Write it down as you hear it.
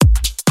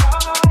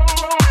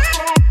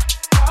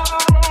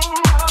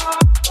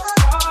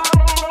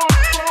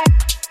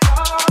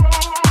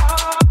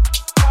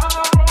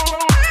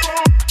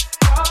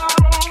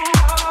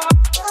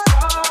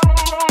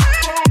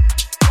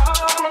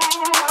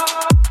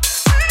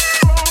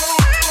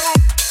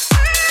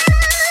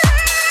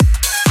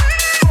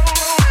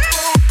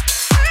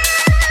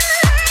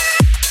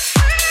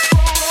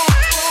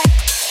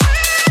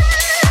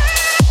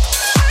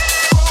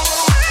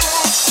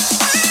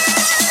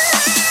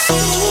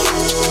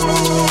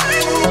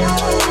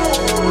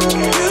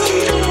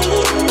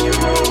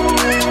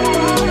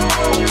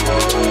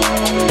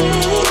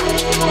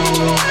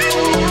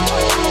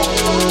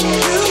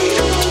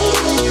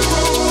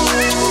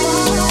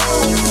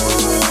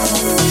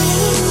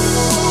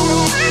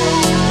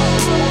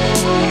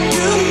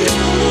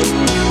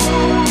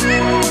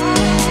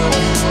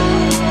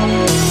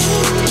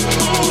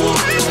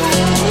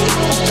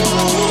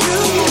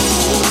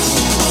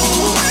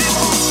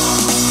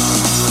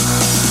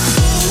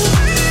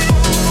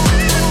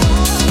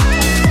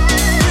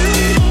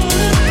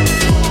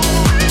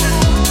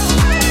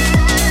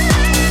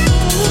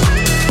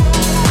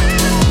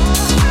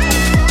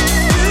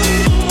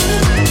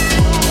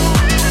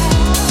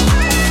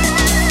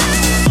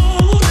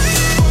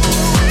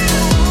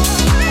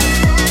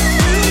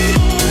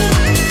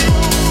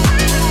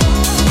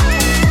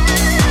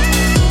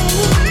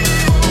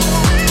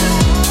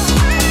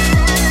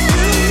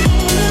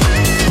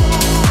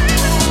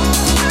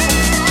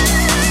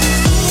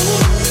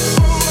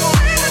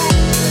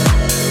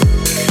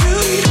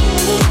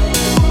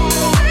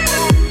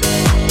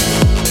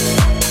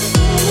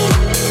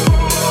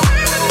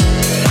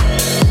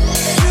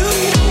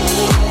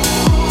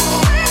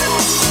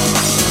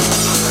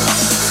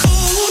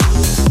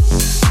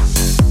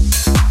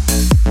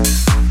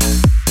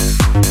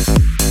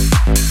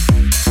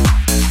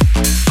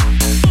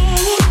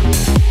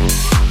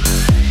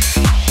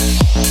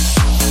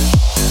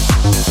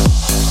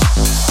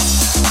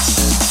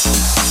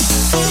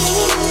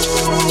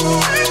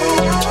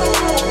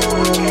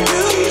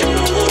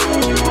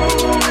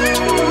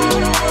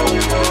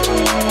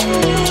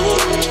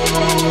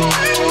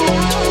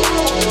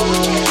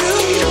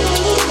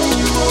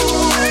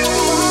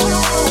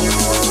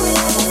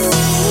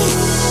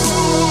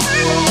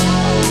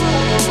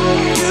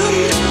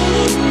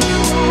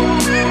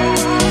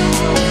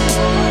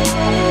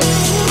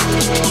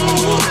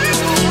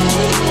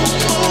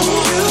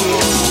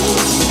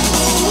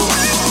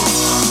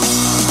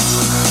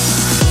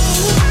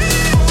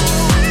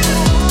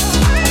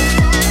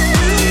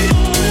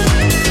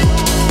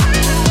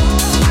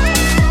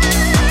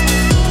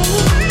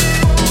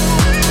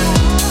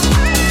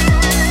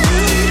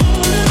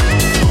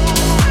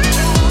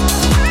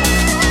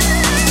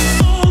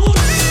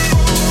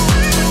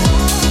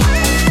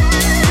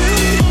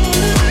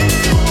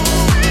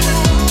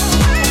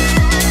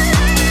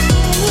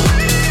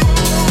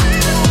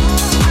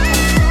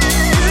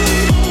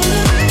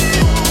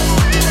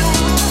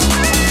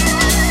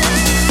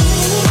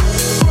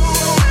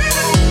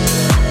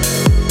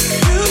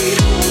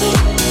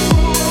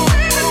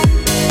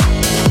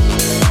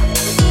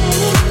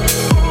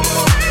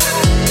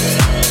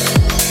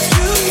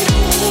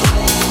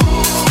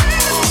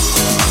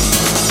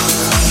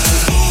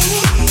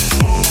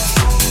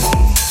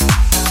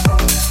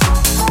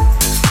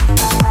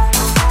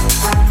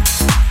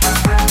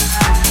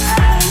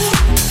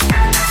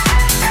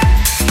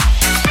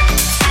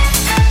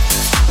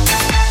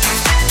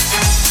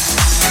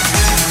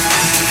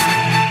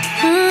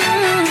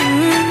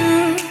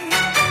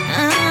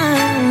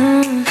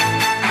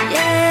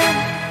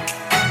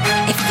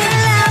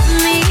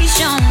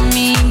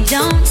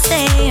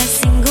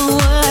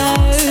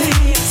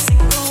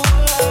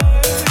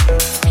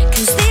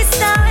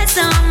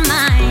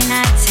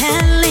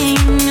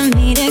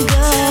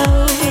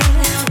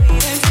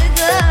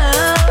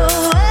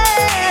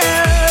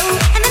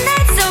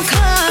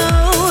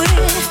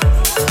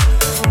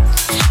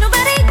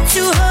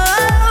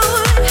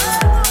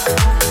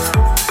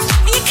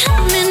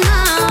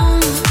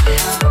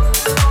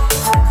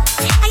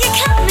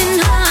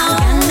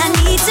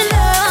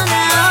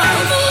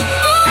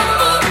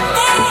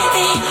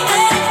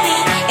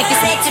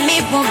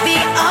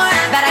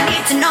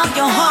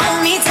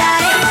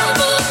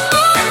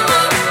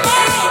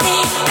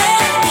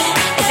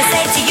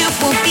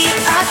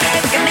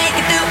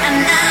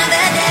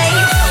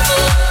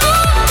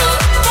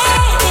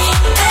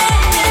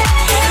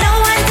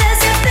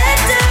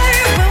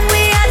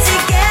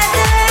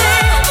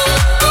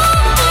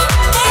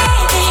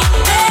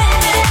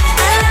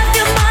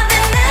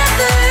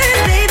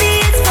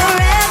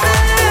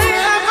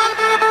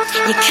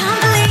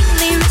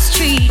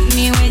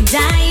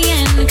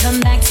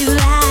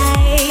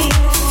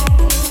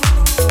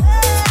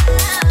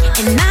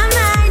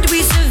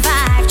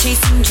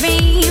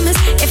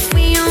If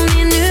we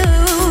only knew,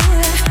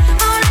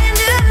 only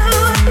knew.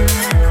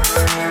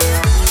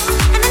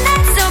 And the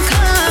night's so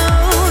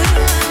cold,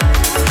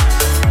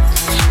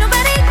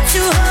 nobody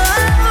to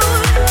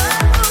hold.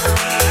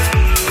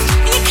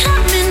 Are you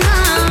coming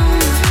home?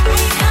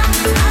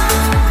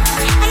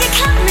 Are you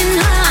coming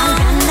home?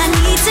 And I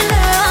need to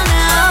know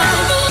now.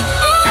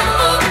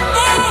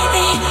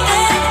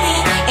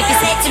 If you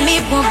say to me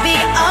we'll be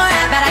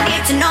alright, but I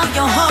need to know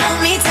you'll hold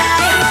me tight.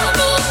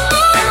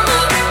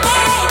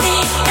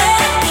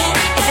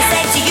 If I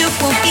say to you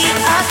we'll be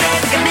okay,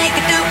 we can make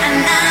it through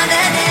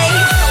another day.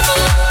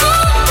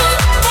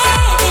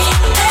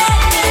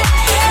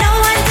 No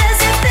one does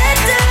it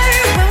better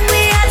when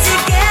we are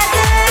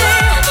together.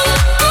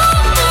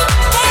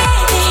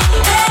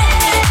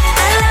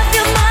 I love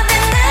you more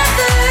than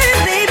ever,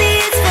 baby,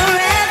 it's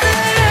forever.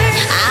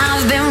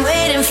 I've been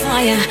waiting for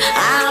you,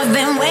 I've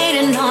been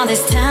waiting all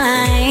this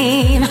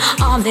time,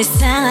 all this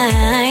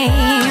time.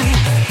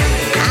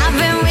 I've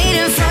been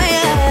waiting for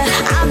you,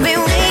 I've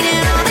been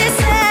waiting all this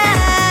time,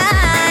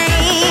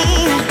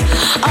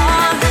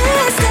 all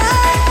this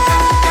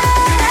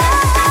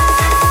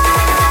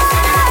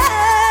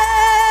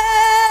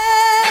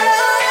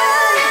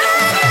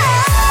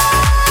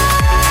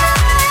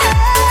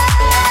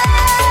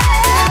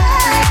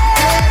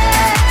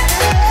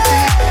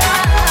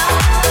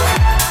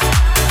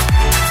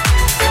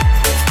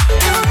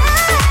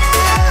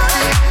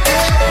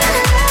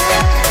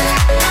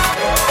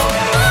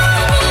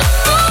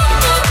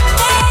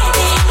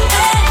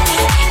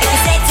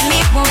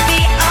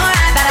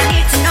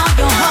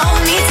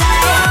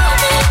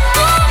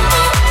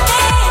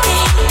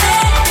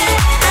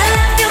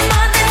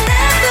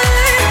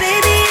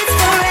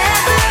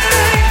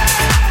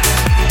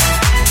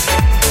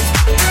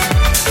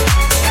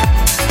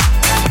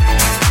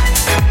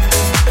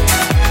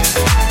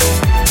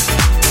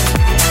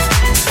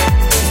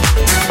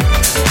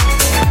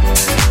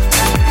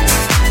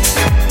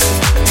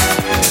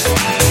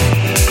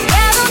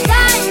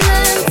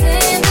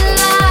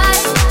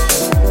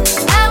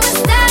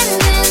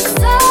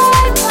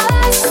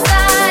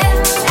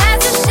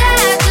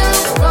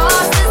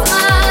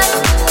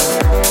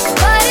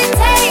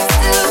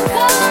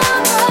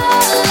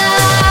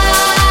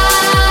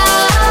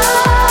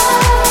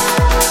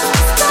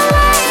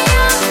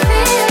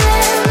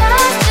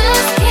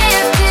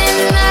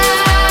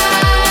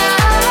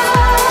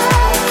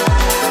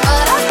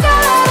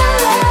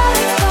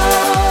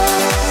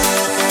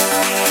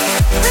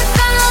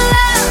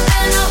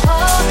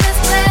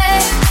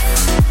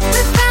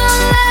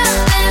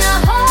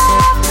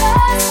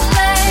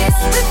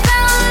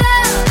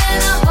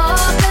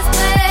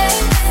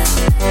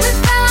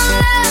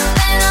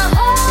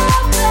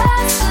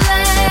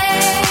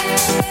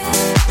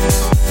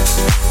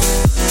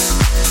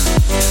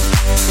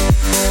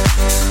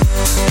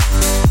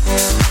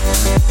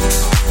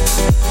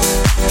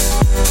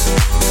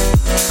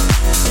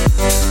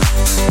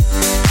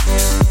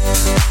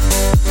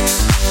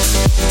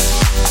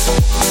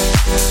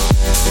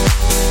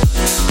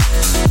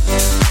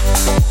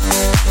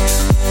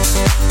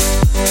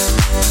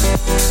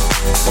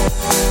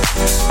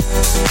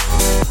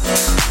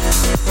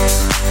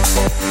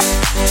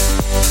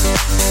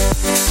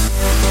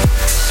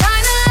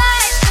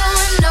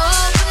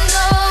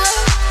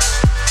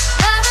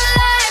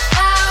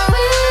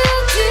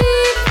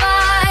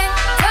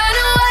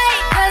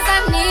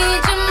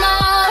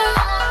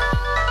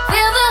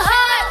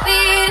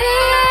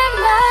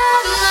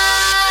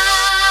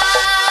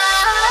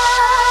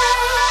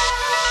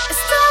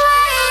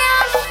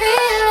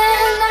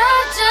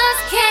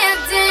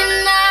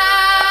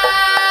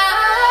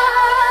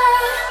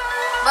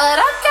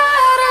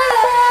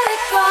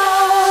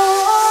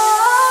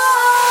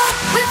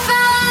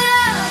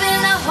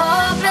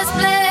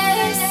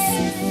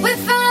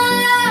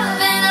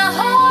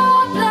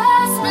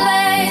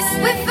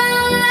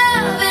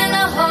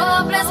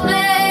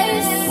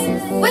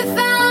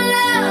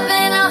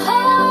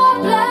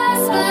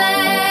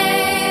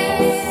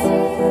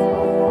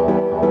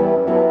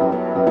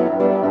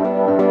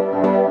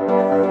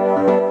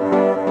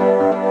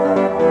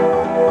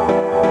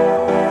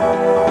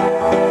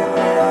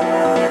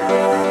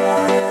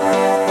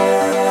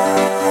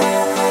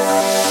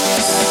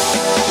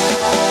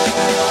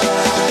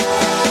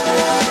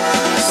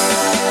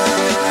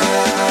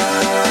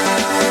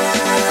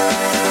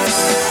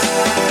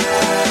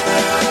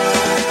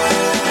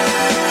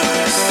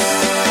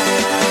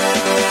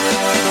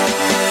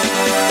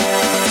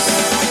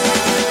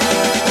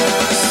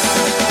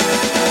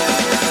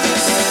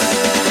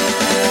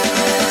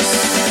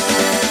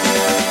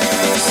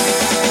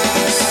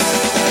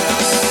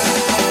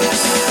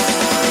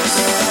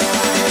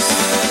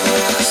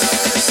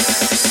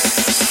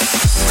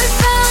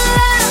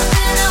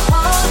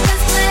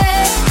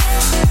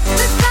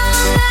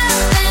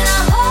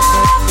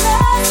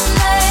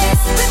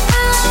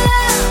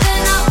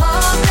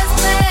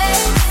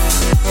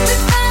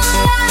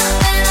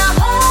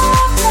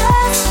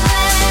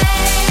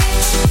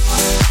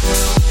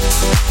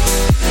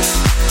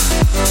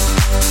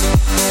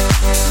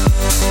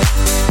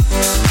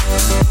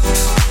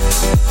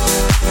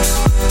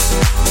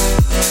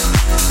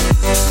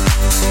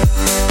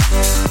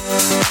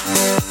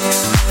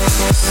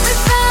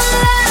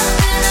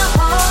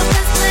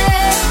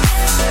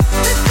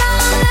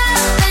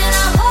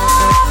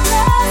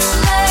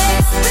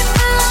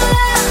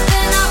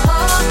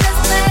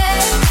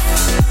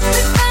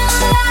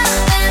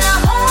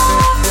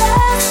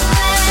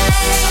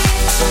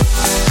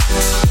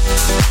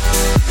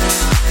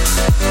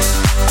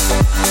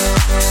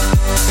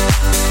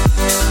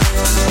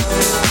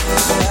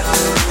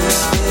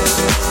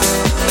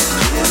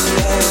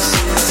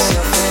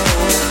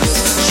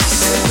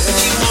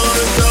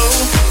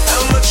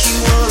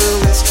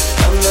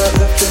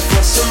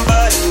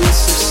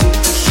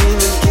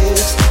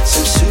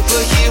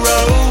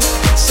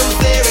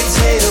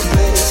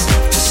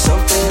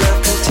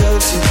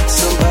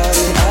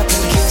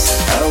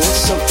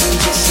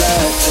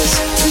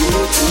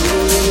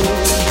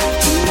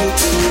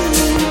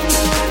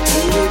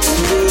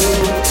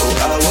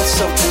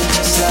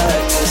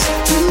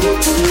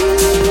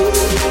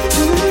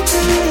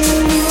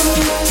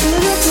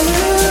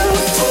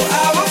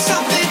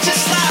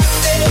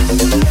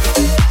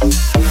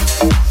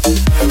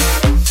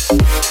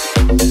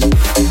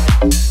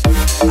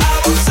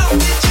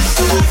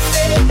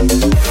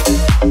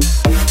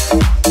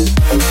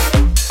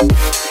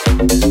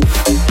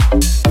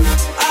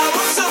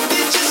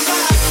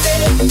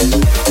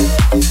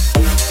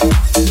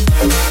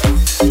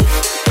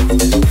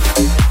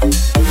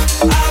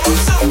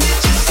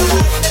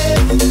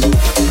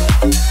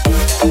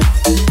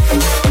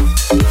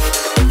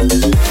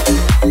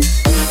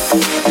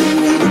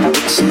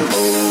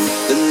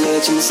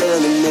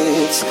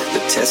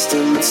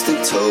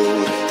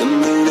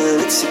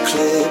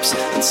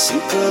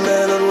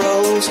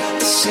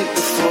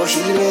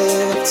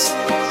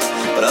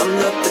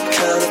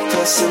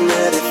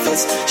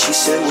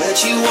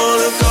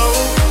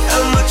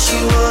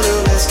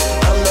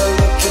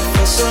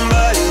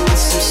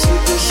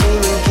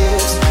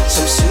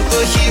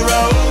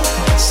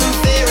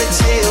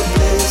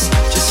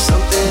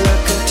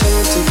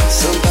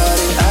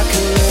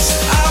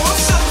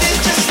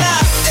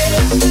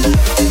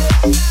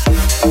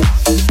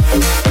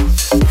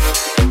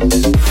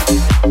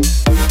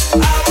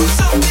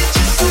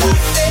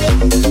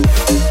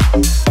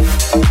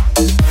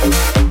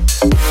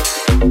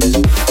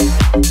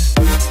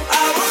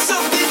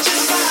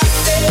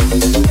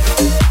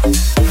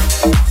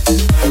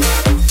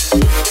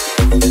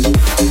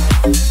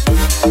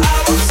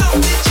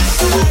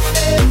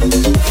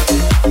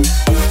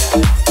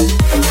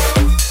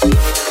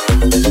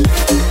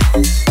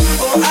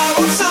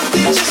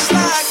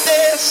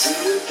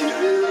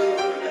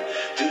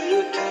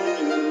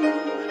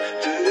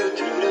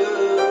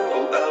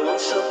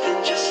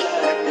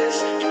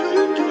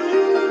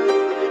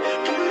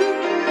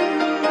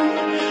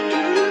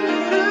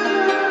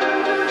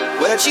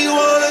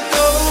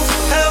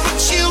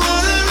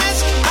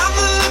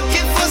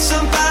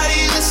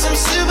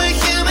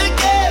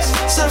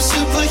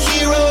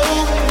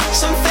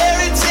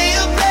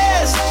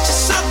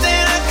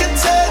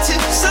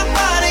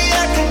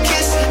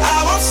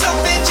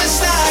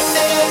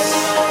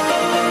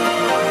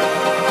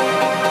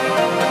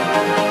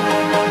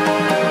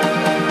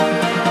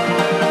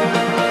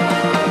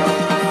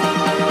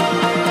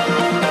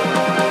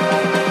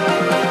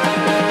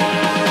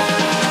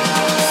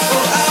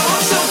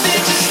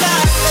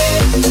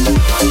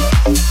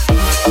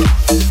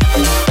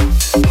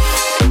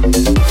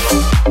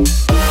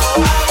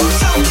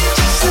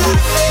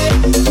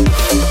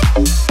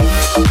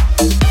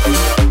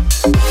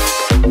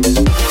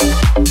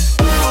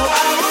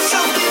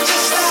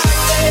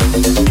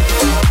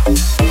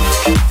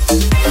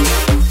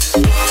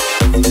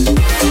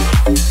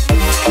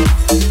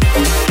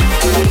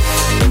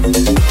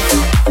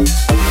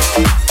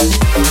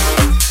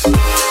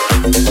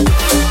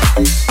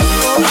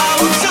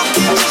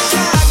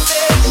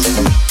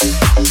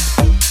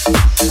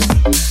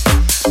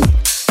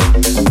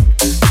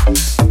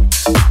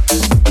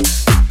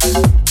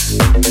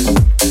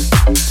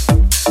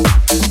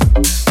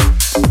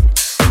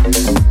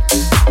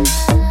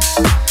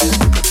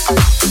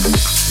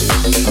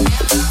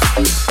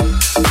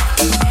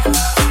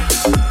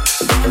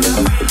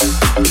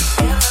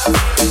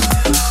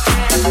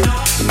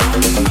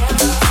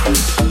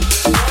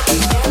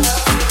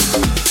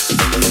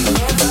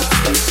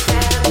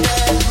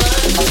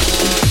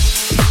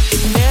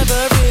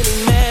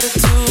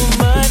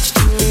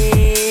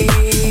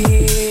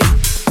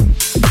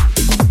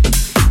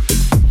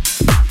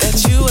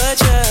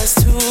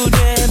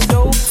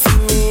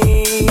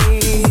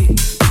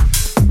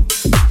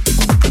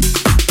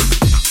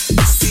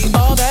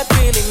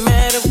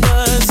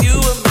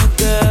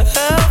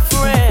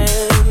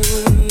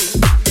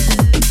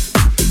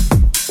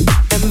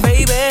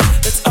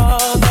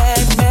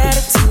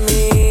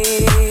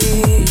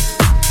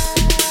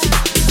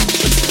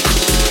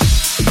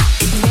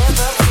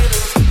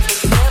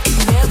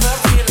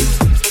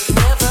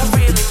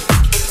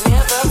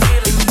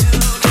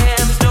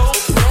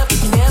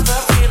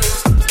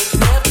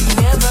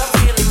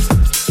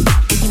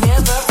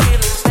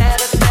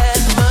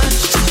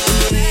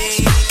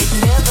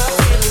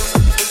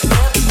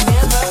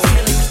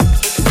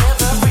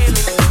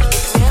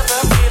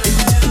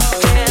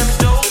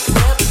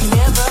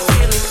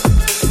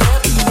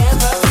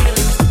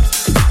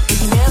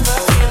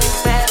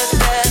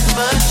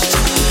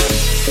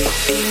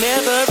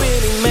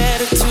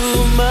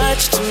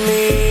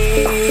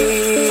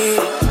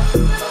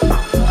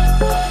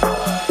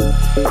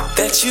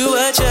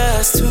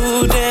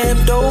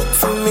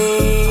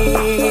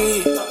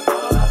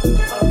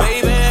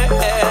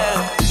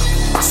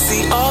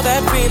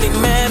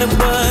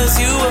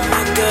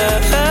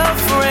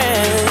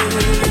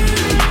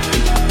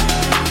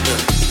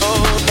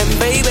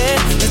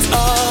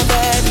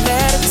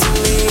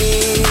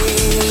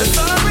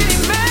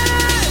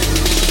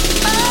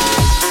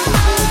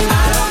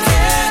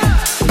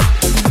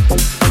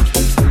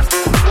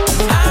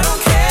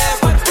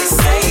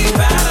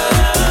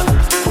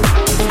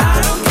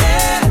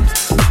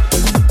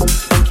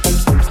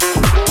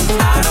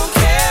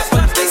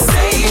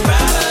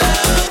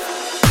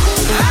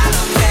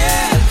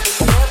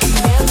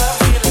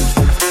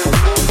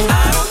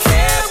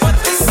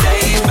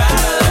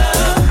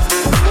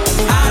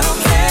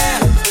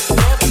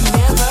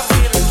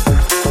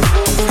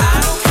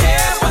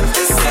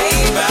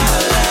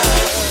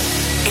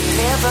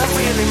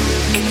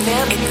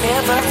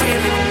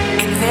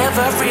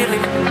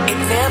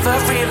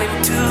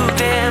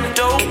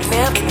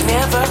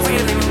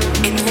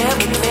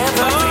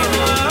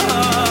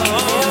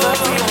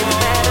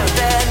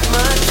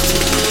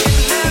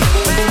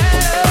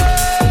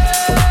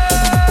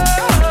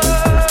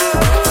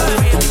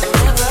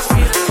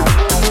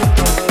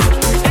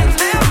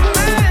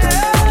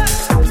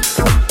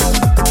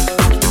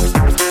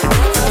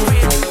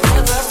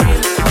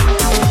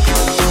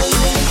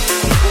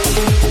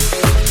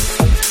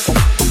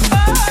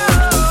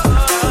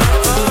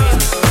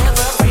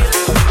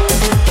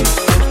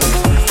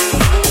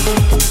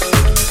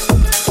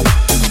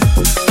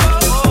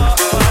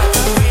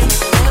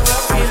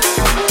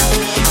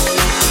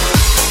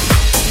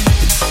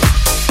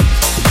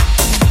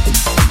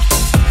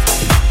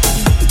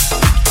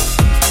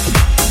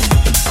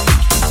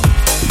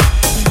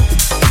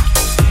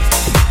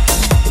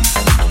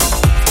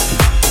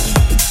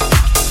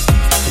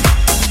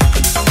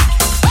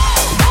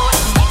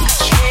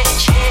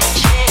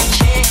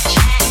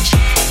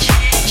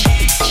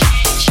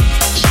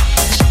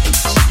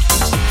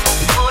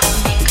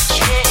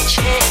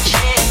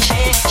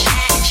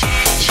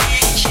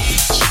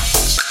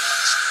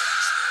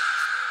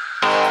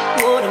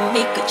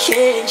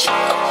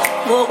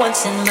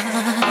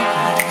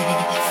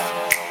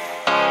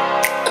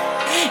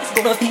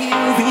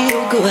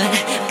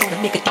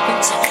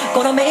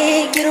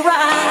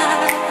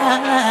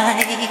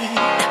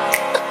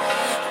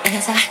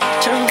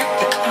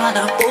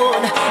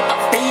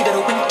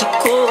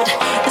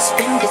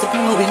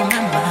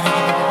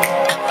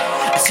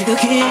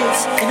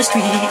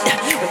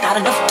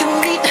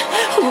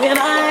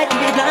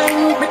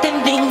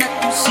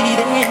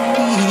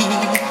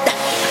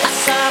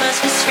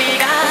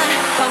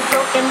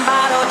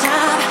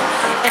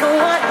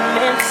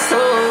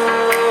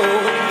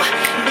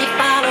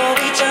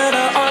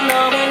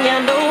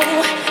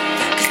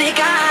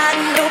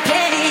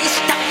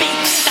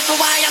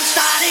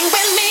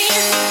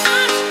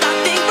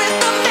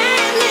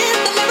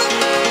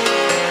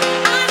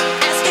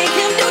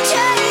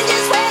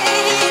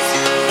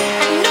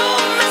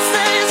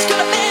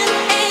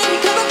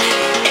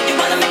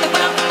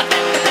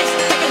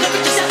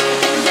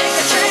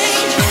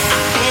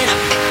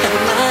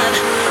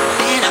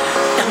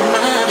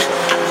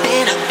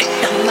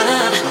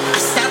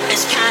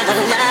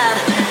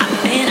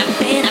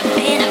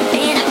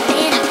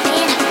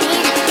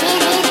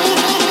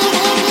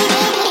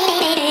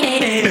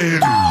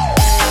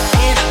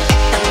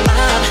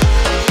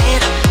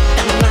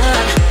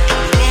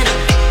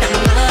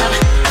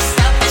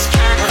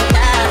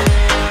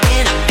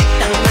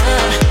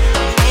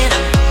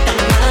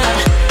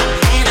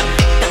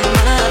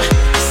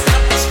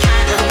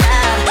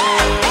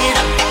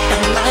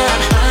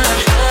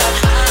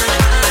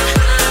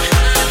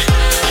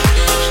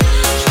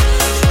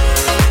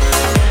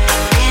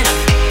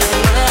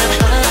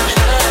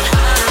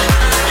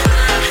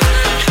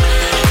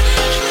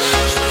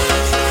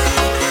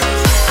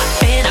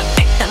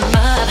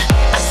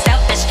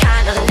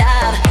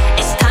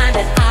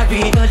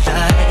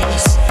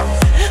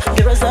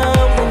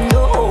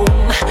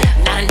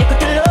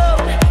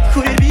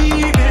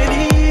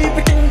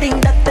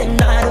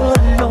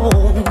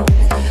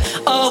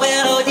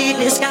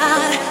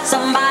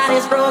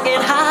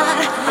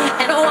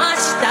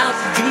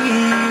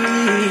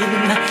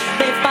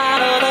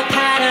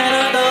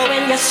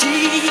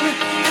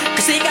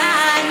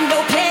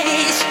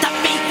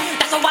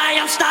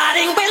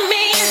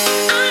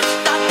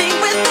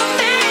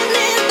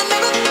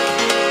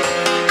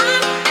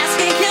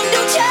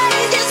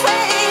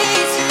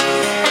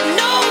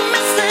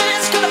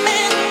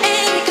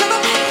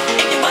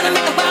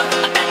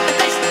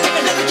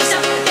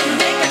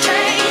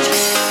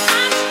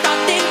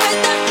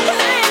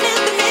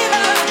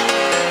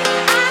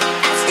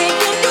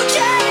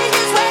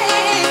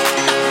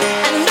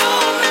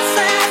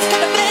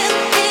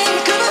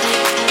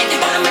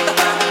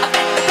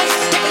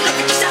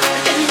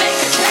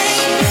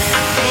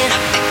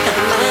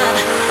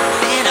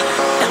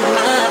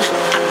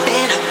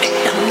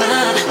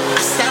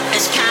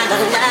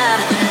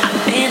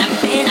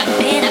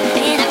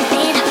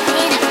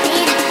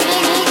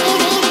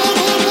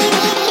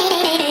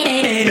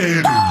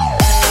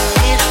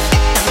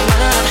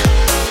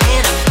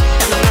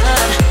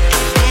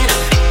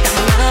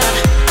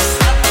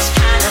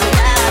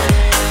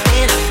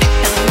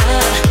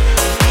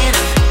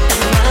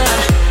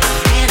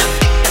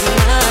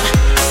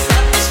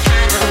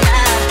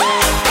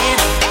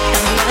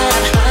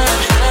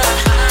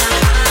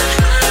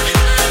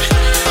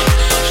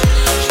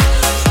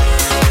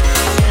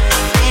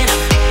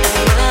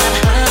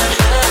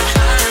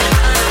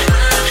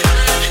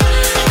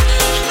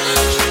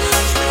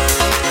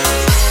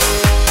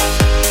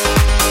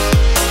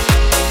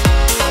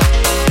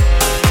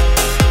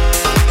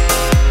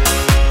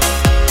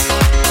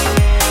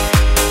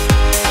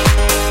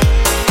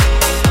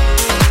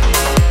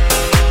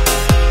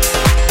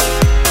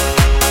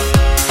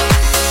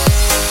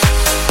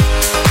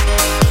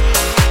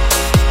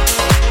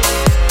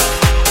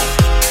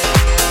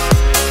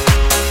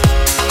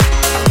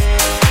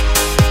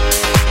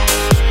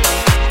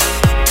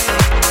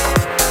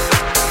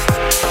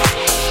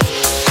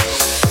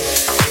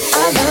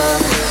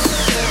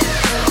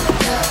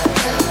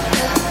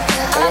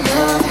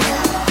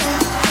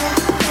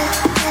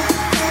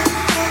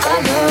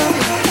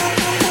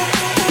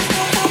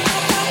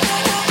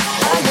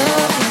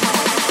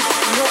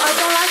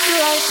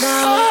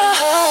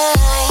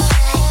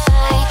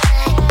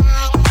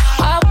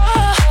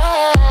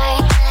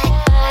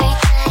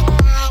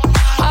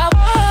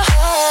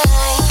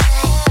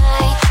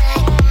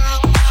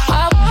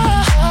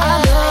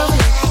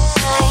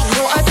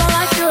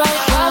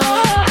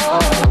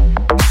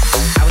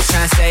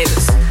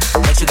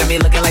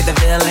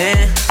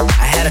feeling.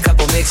 I had a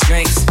couple mixed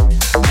drinks,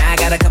 now I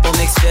got a couple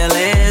mixed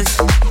feelings.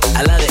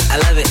 I love it, I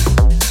love it.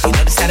 You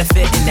know just how to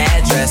fit in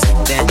that dress.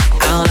 Then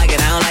I don't like it,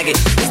 I don't like it.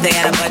 Cause they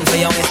had a button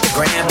for your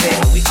Instagram pic.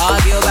 We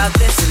argue about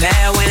this and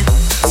that when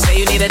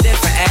say you need a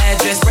different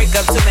address. Break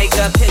up to make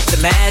up, hit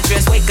the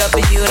mattress. Wake up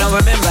and you don't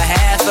remember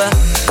half of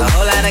a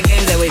whole lot of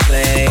games that we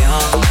play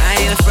on.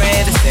 I ain't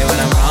afraid to say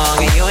when I'm wrong,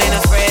 and you ain't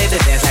afraid to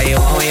dance how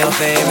you want when your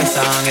favorite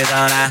song is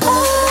on.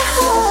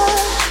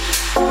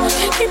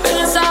 Keep it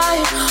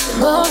inside,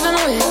 loving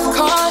with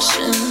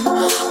caution,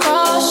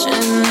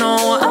 caution.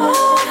 No,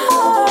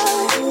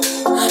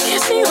 I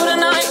can't see you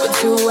tonight, but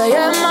 2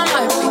 a.m. I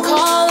might be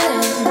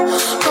calling,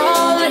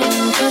 calling.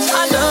 Cause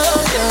I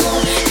love you,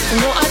 even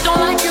though I don't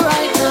like you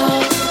right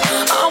now.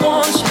 I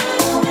want you,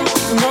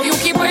 even though you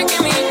keep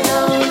breaking me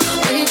down.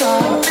 We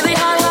got really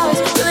high highs,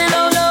 really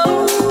low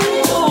lows,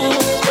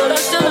 but I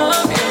still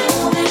love you,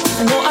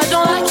 even though I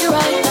don't like you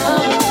right now.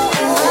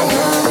 I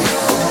love you,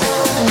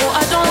 even though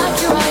I don't like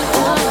you right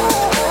now.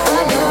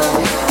 I love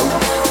you,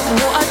 even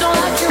though I don't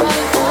like you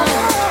right now.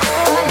 I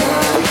love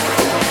you,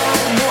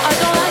 even though I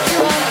don't like you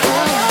right now.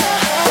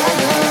 I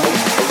love you,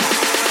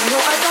 even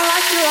though I don't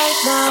like you right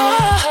now.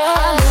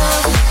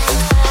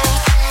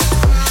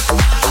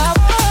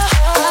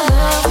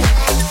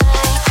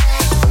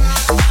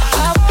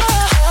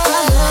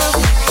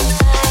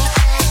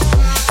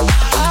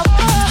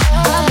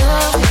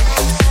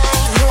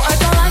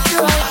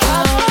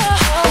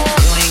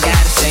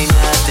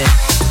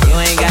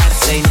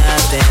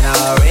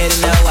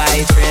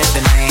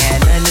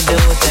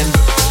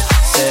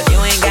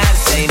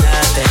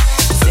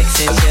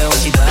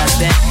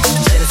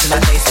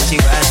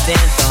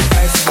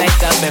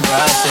 And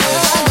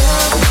brushes.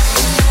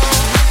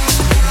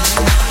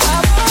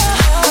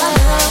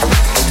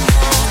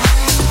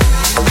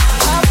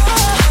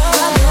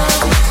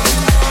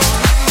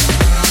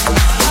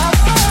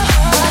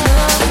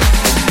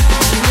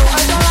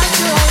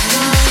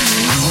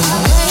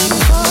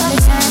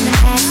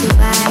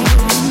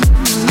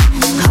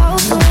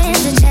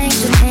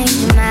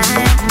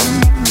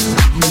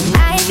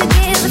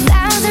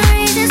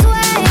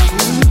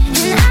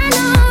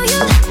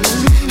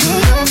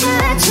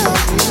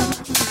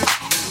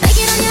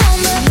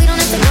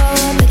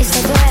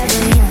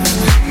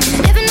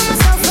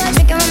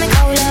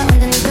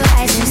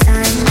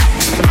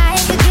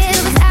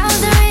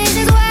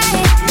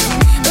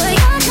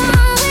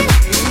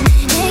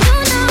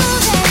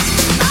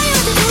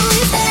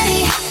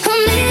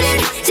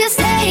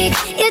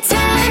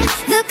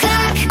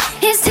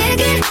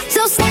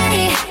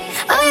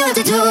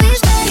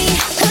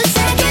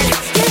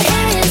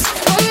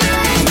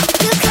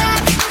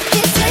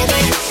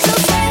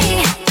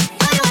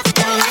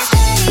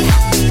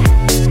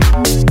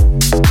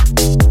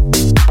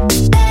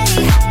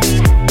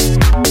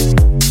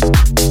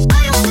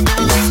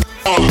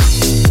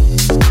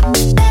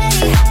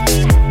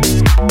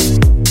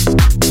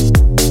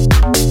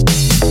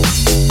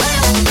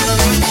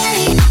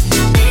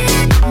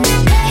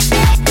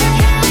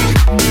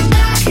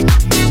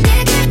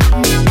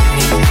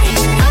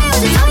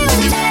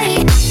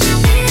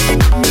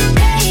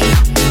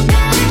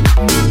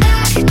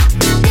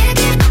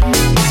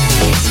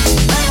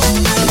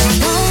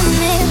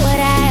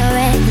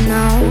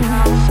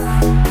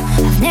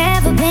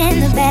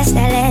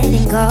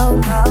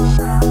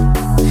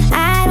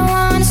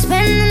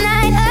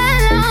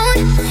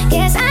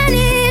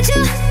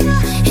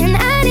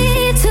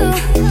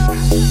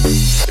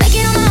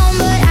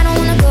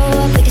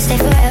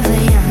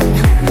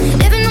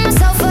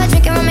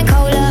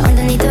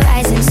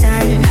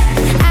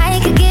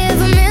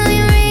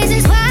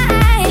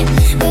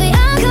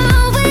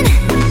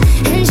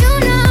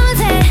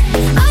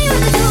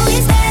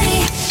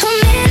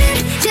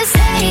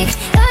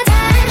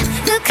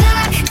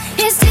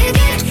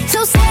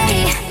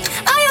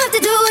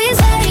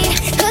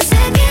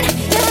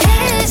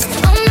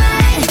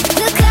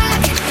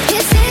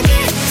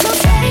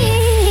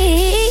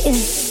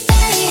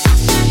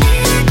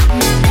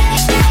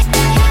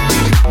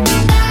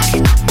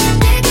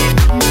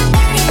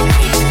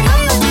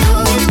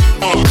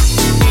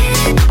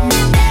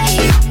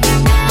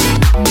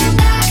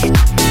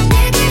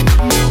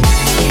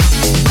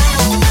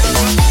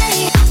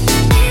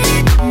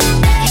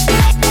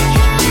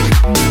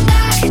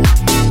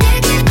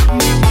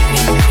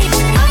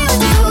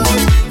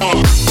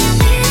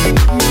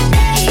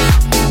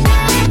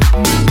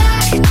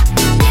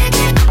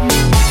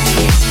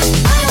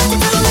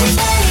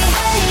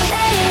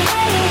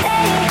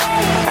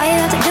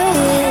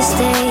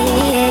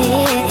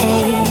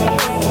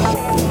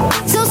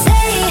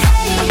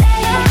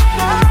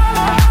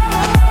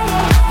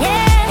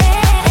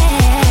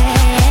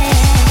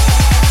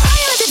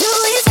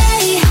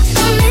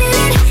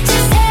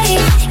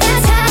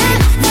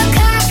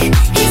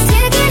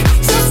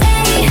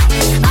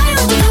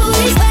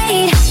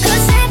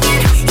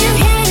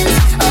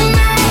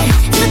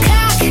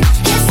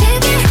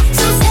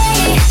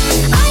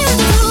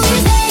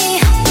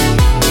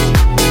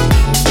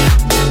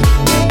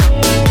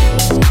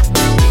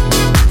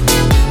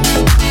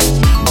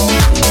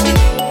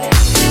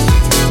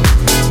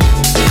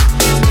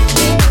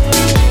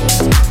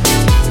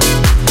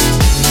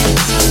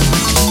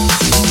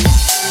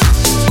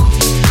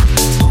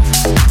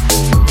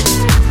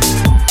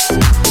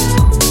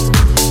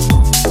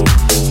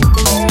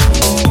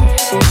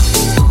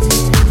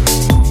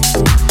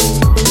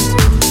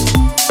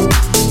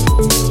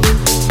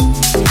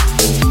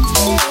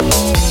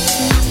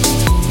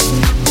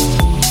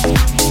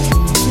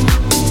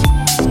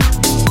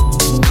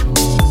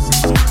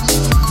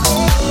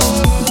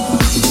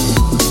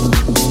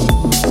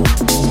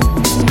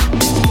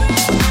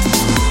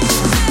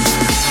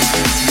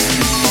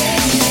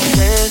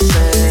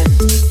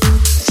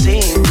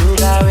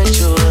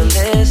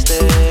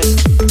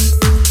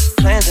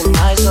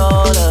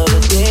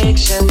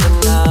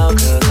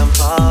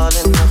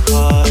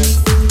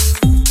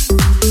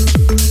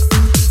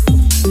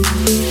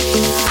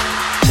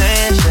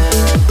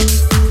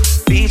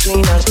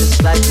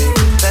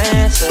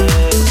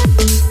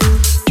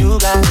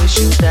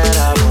 that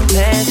I won't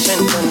mention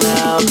for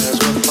now, 'cause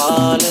we're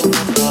falling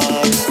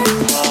apart.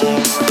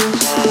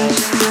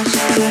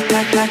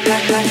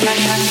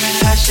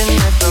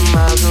 Passionate from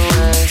miles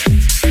away,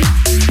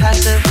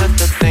 passive with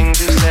the things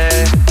you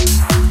say,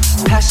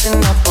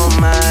 passing up on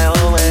my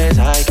always.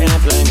 I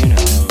can't blame you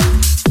now.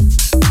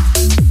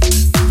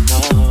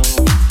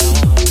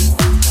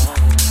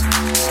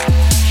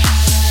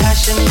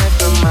 Passionate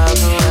from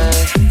miles away,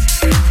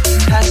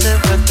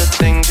 passive with the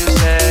things you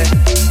say,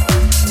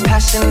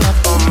 passing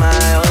up on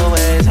my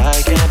always.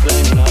 I can't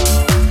blame you, no.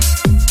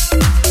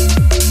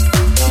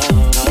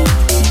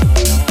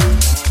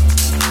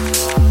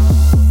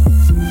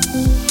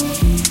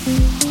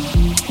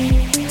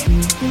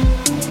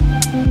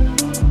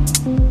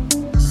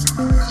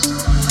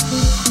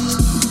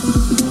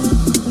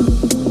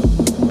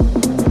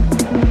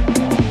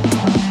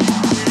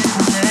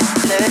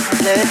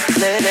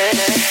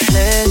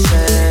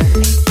 Listen,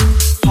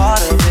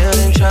 part of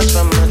building trust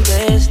from a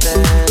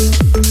distance.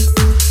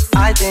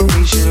 I think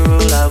we should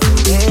rule out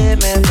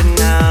commitment for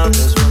now,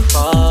 'cause we're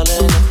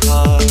falling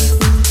apart.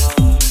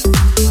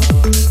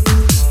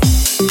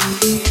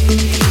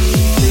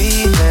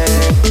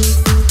 Leaving,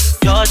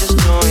 you're just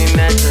doing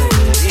that to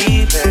get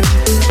even.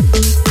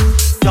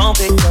 Don't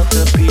pick up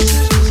the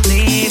pieces, just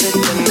leave it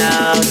for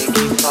now. They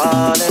keep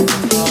falling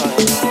apart.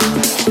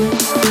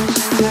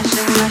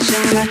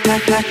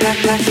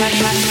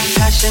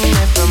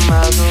 Passionate from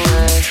miles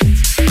away,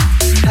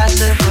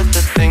 passive with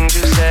the things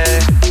you say,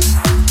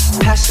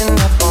 passing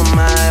up on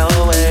my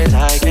always.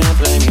 I can't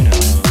blame you, no.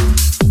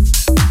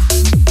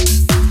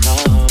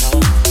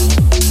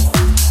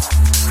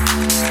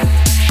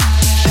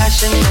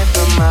 Passionate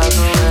from miles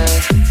away,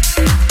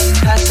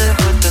 passive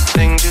with the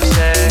things you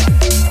say,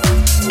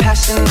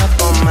 passing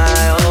up on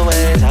my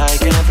always. I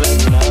can't blame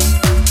you, no.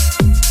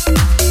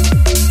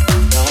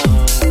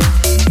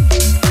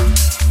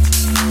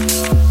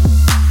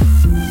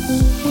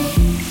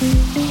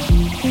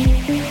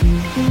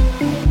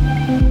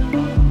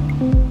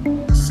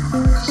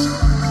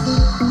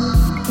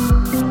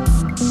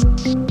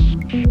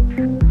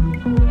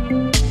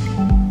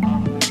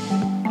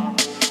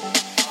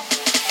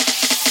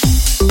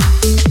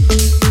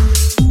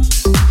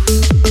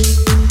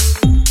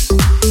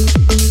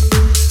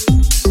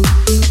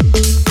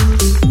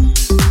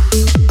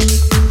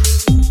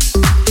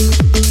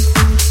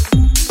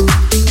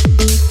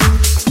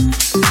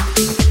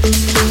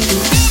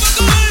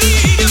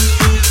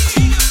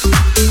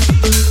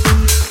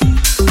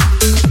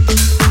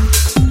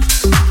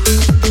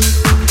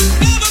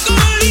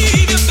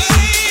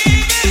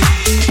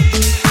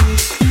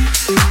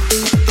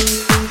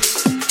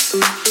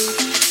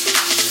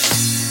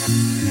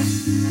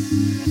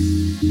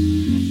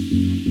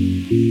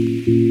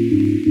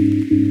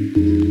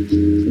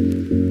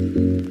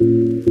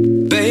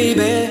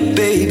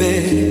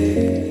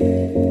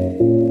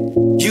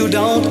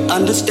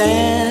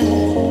 Understand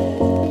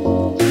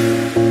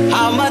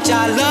how much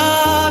I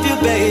love you,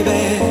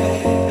 baby,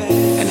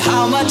 and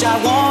how much I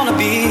wanna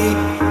be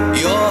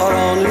your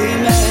only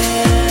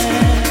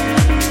man.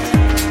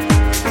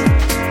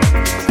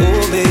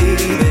 Oh,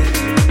 baby,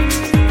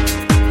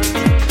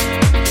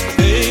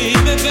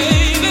 baby,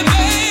 baby,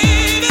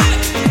 baby,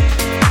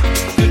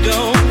 you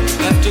don't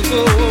have to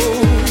go.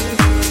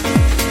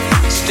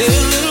 Stay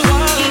a little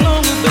while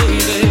longer,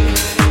 baby.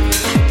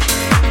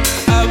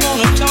 I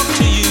wanna talk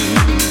to you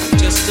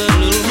just a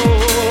little more.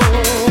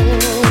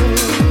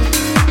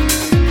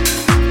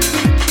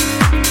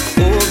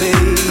 Oh,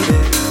 baby.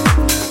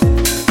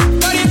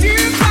 But if you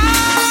cry,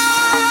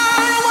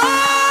 I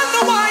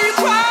wonder why you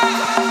cry.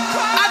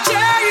 I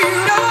tell you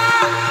why.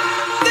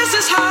 This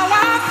is how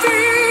I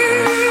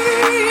feel.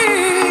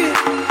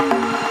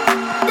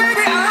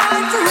 Baby,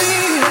 I'm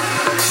free.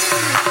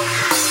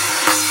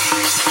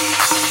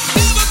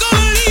 Never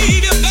gonna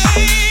leave you,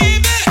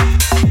 baby.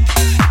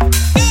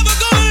 Never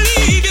gonna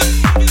leave you.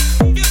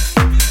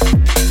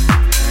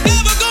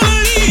 Never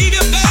gonna leave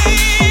you,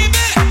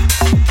 baby.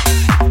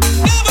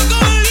 Never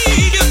gonna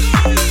leave you.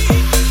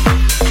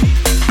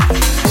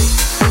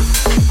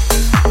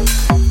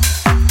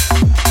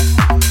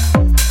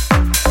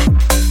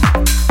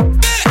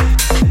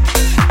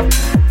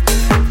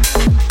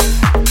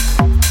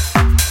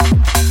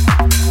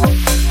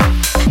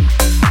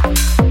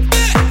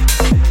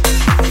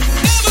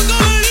 Never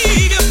gonna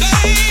leave you,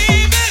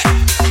 baby.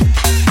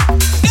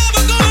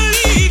 Never gonna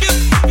leave you.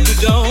 You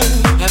don't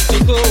have to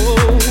go.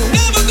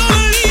 Never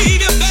gonna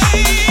leave you,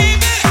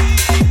 baby.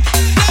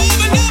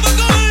 Never, never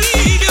gonna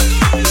leave you.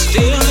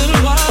 Stay a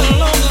little while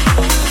longer.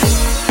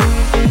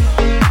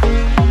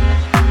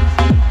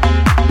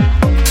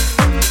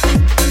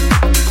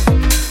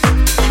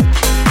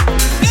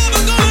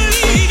 Never gonna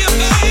leave you,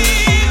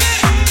 baby.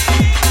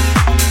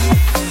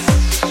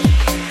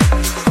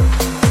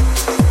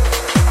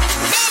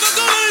 Never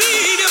gonna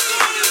leave you.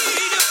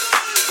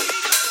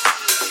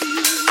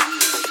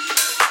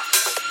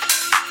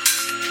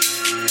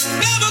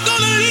 Never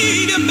gonna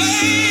leave you,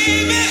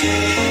 baby.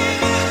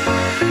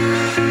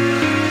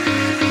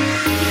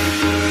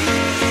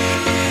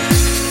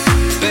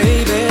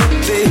 Baby,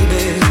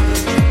 baby,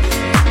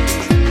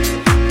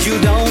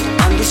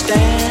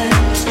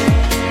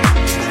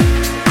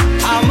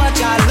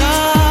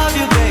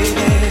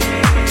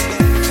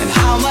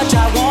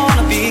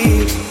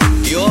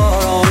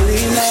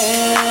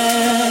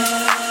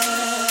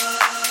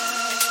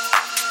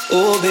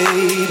 Oh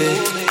baby.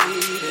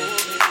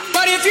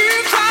 But if you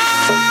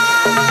cry,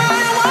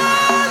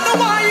 wonder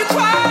why you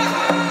cry.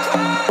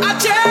 I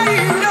tell you,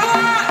 you know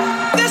what?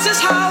 This is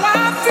how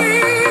I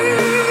feel.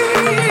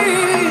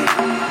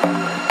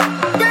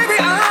 Baby,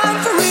 I'm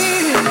for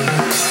real.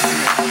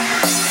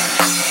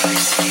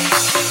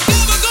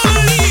 Never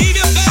gonna leave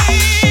you,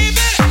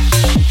 baby.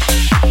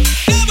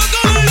 Never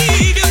gonna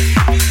leave you.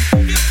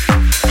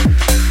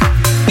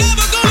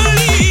 Never gonna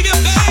leave you,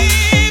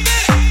 baby.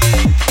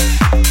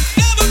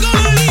 Never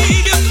gonna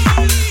leave you.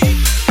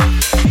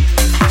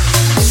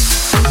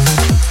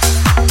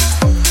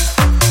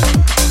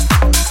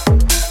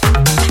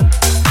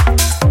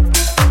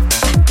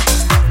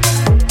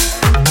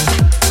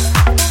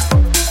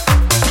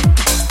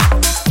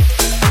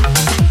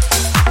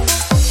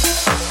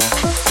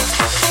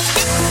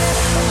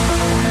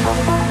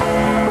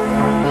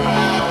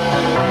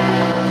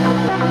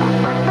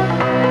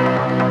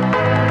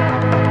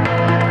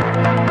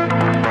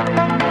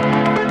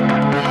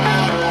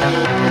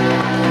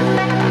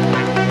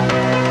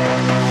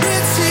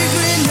 Pretty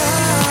green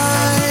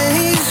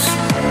eyes,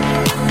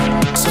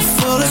 so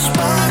full of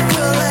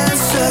sparkle and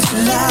such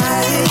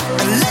light.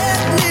 And let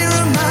me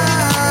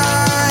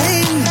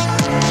remind,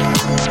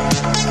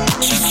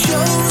 she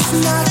chose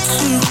not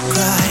to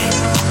cry,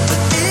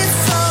 but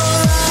it's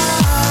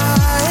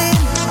alright.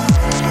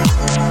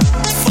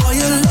 For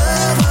your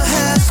lover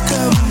has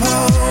come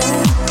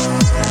home.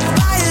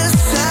 By your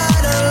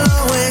side I'll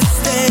always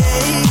stay.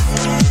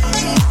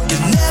 You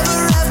never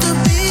have to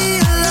be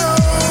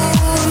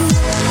alone.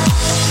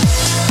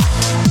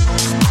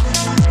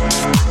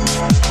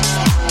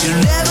 You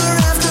never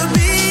have to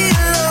be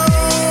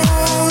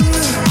alone.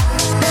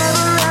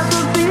 Never have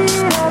to be,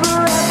 never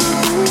have to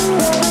be,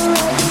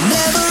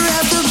 never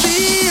have to be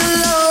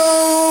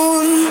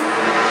alone.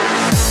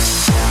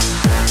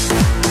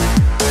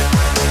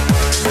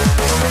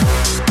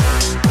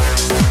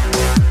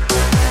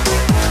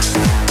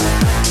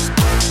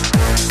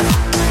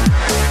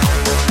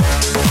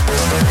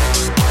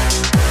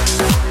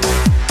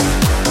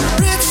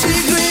 Pretty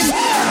green,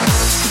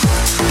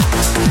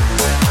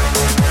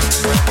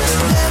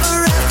 never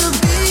have to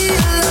be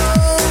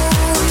alone.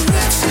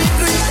 Pretty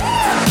green,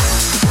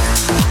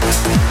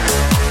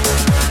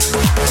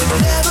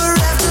 never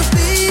have to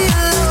be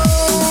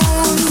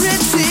alone.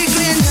 Pretty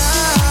green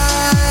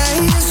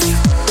eyes,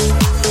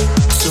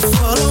 so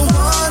full of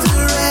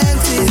wonder and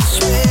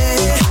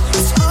despair.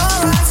 It's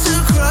alright to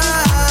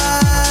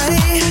cry,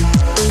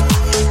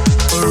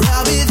 for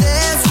I'll be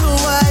there to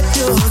wipe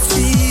your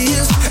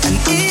tears. And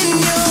in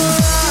your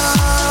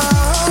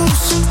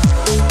arms,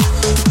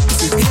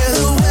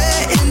 together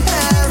we're in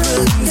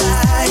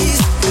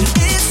paradise. And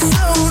it's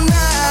so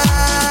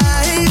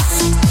nice.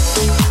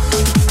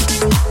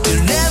 You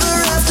never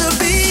have to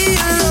be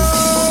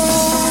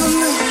alone.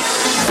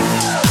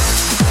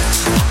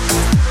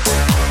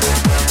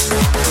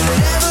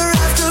 Never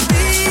have to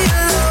be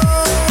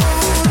alone.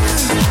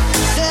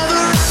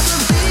 Never have to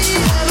be,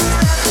 never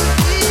have to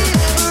be,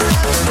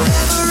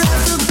 never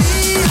have to be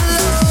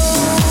alone.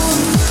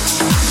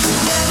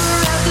 Never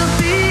have to be, never have to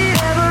be,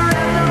 never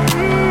have to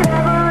be.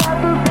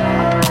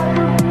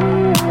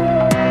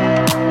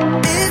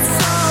 It's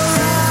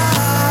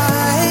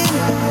alright,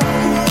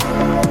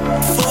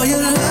 for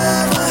your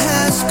lover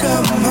has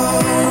come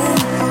home.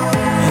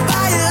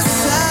 By your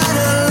side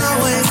I'll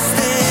always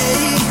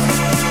stay.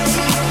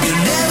 You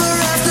never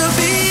have to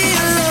be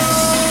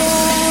alone.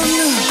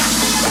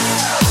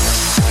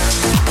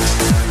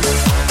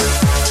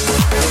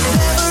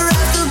 Never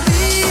have to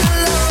be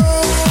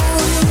alone.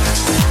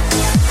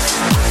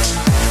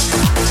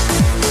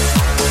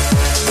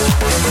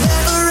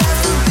 Never have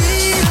to be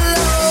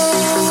alone.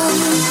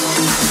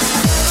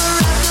 Never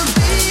have to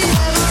be,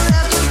 never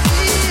have to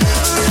be,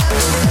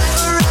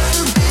 never have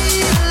to be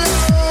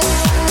alone.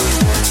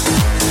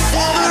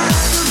 Never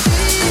have to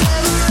be,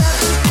 never have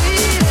to be,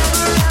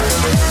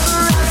 never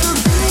have to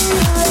be alone.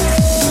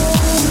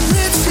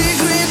 Pretty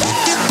green,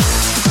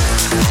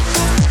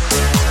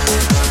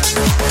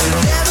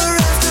 never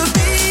have to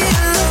be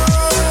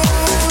alone.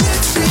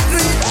 Pretty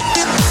green,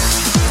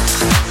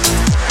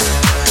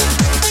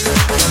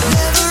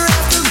 never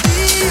have to be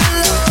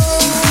alone.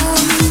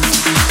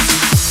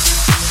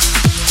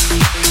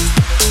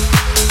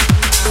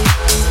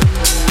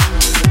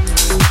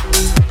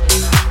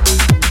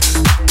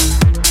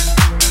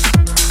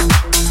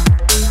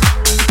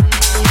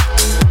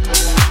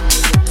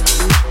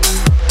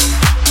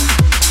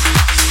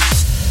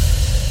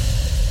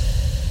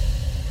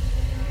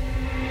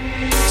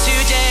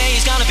 Today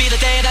is gonna be the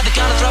day that they're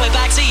gonna throw it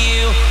back to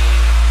you.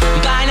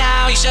 By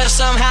now you should have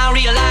somehow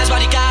realized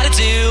what you gotta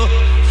do.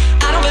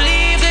 I don't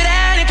believe that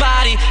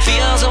anybody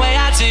feels the way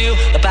I do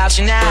about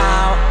you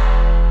now.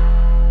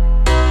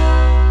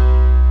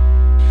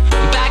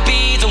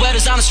 Backbeat, the word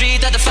is on the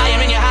street that the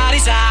fire in your heart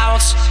is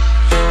out.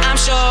 I'm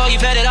sure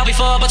you've heard it all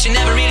before, but you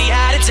never really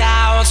had a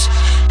doubt.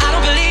 I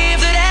don't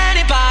believe that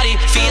anybody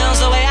feels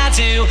the way I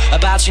do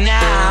about you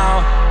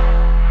now.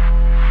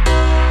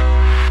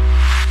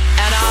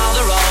 And all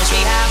the roads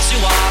we have to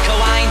walk are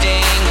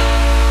winding,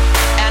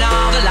 and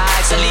all the lights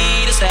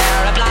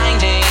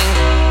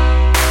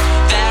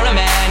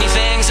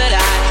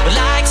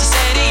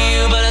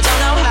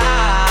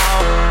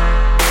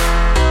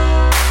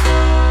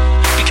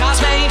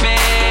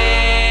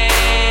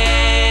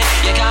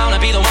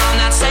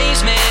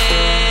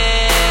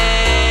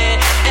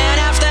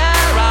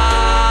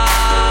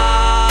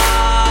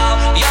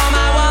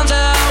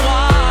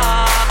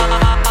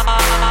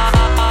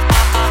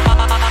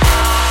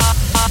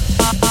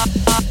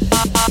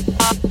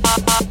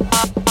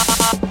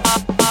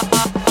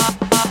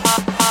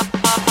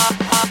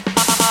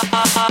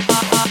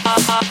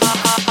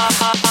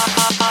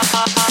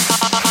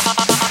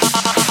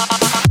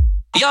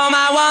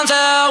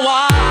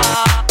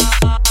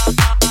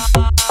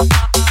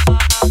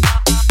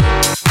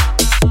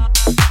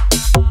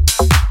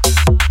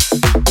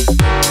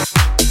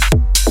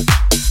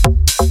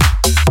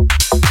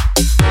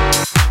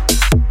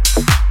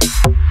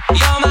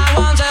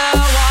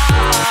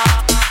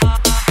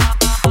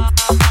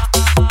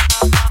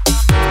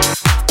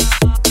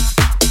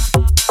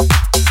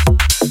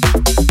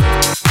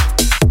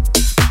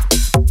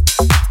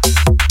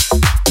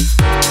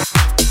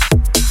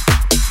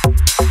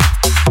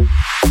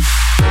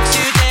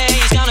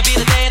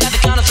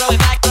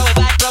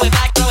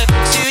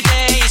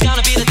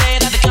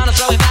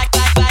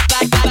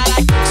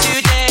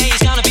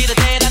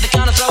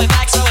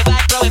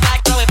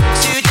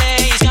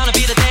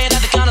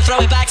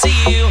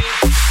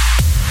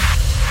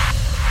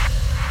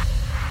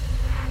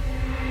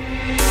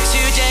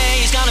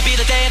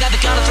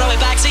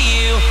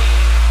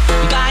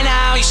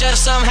should've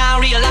somehow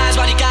realized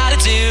what you gotta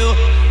do.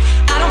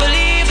 I don't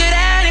believe that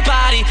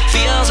anybody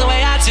feels the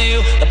way I do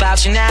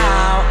about you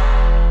now.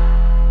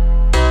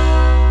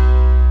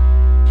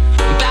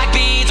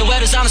 Backbeat, the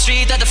word is on the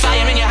street that the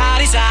fire in your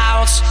heart is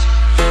out.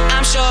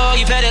 I'm sure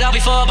you've heard it all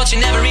before, but you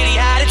never really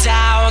had a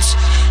doubt.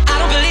 I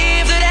don't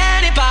believe that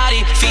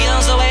anybody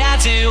feels the way I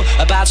do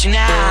about you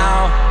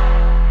now.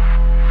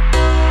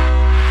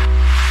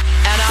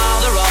 And all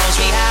the roads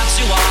we have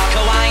to walk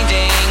are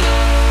winding,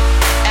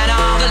 and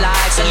all the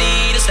lights that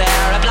lead us there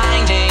are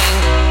blinding.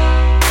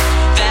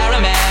 There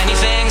are many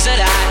things that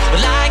I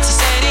would like to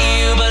say to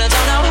you, but I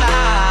don't know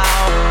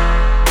how.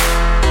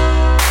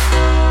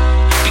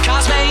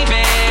 Because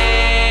maybe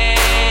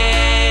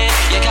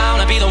you're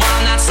gonna be the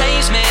one that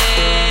saves me.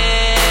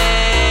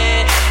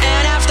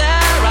 And after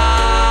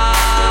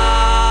all,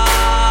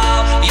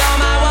 you're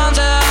my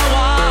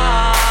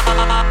wonderwall.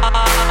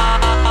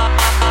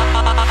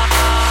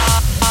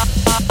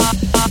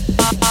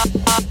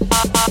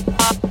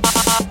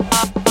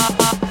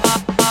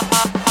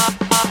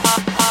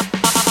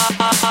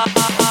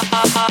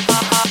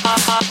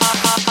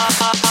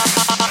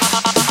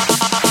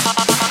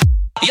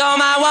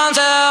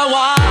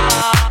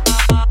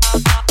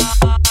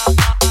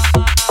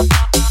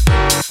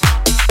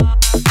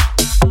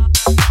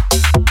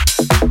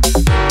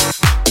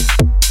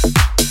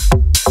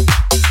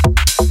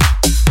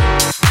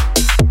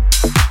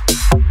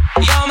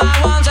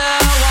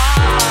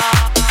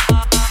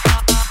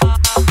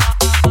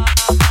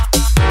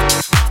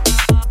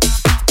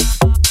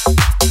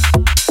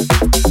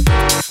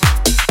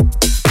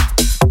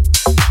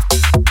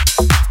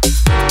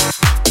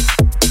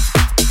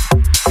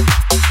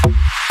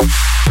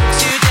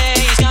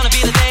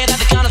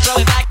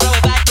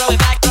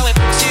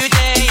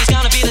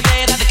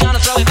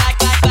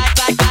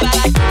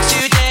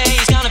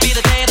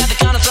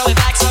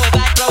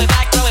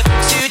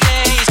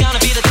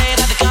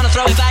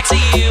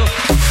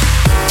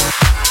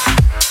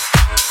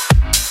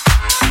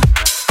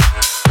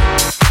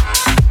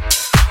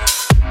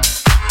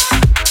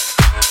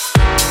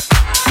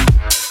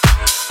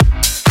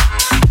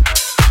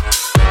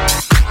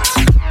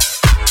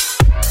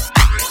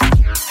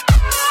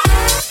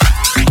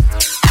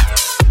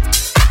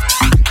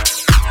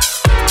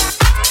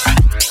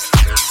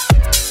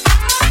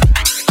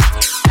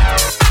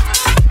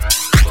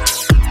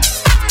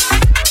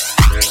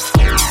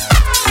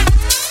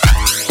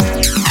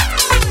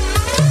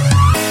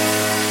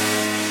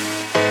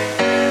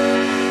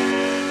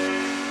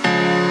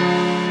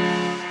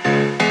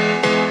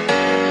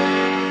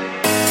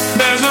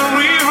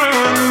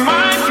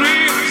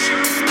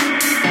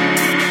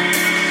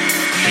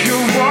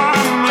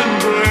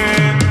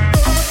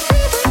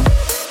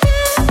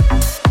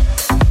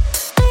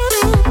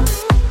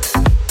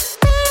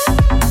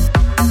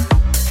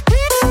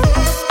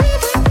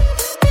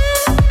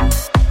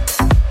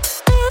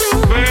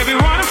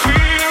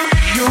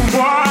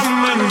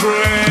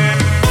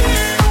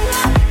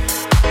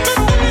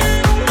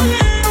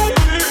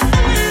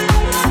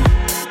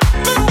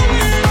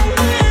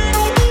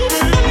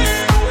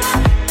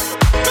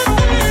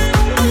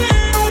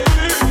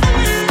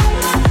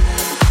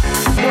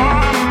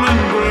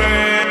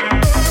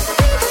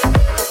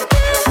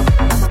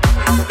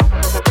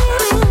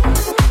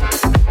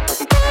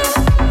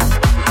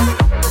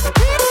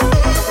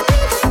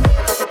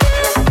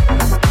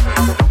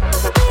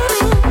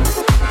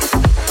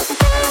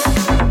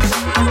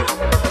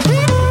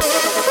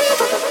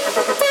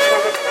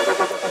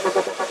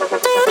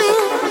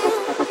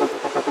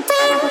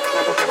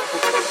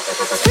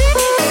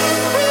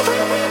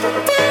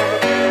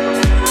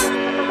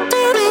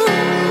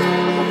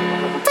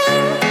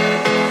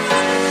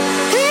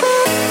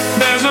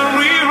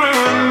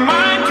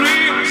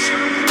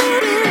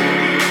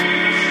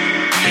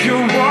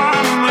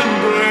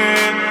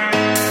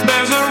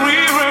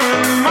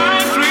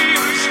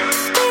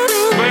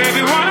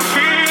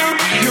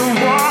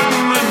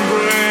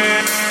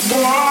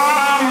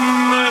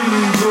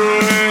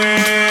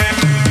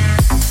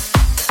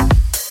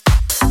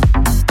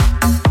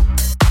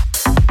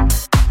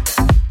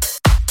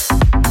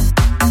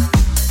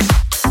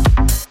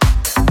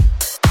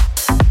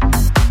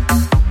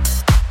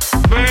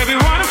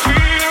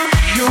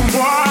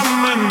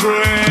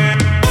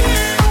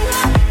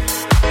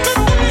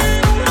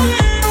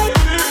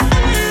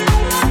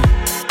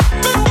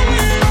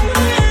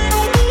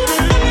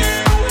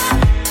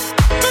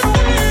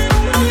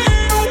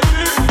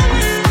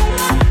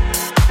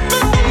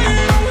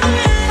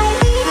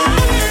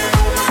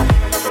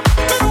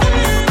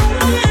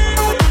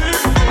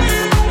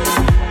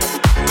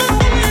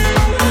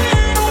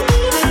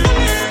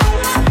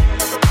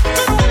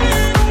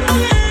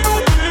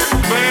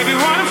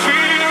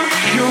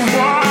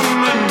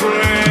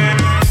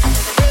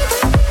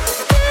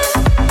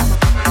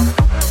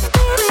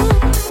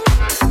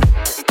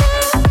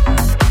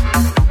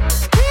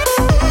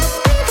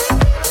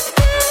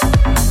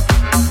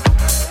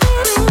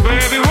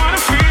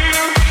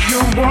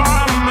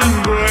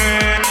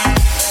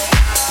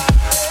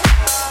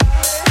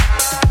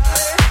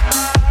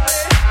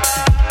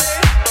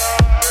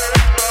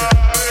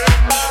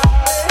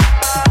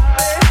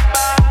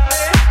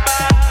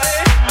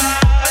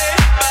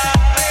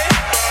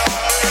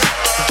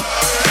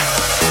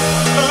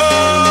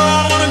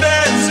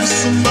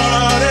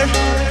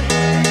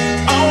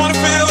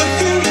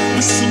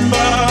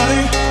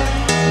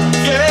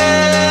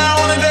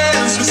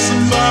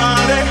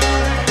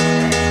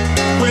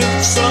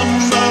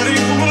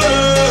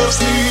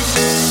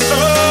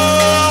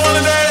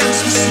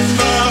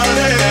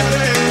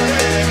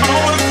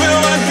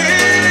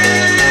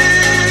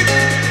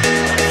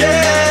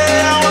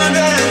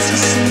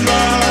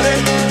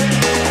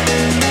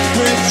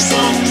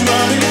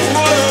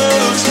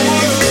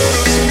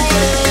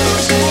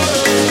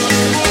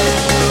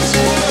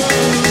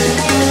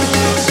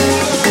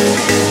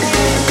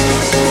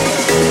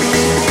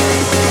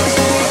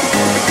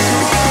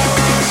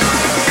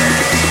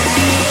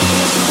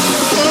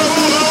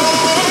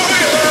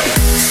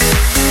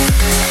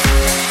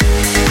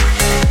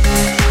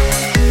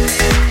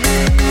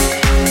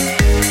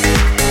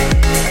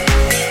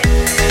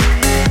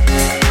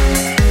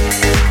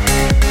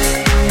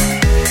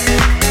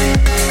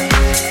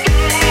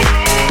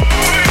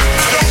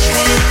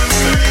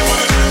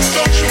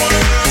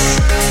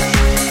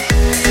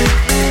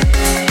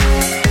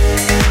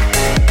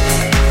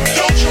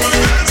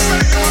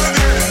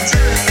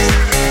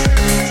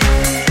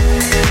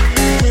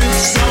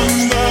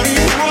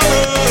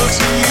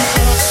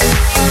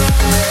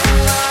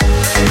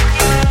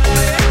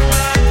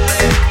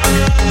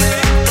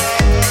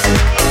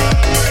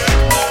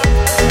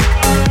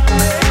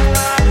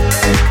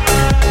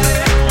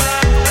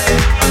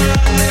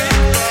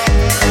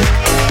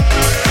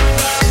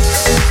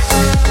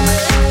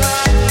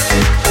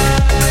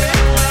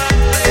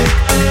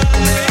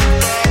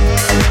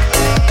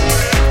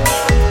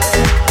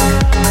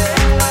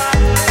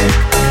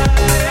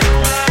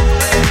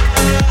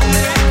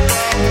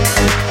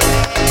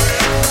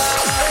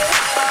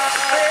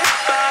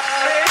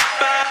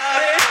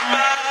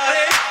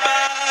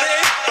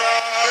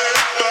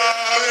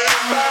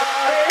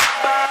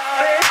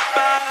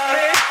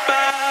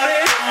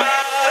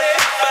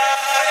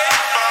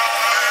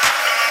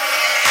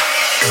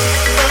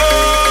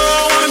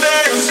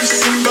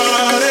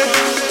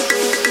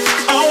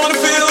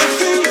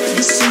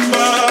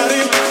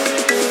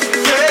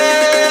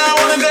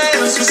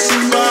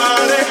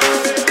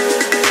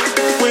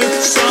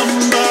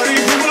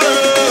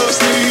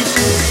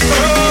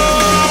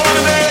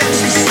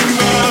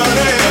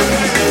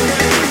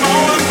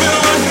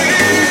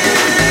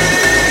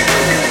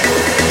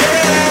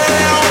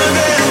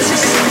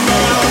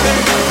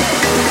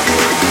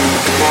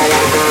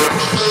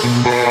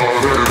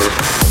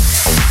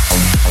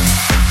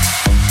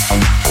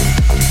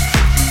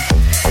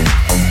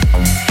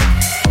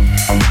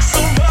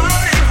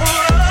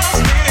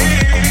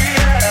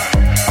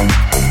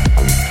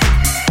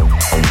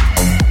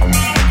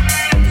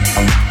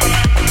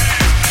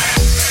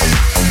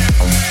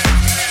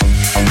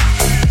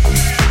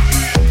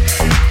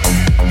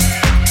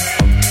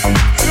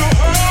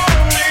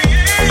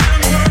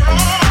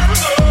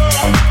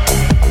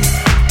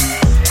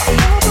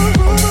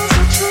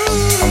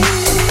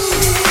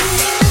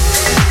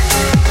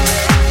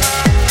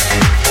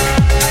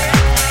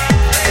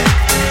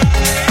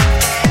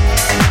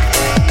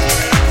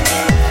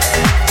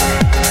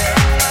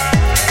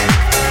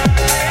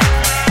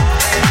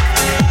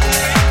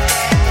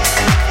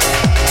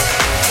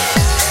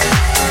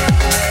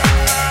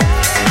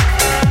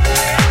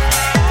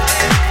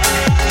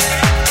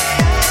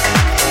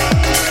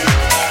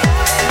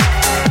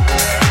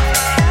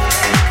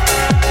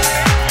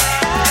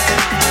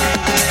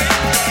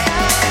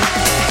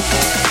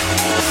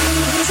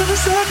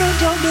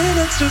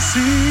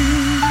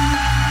 ecstasy.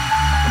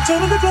 I'm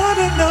totally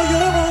blinded, now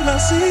you're all I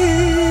see.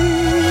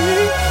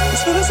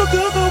 It's feeling so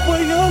good the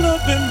way you're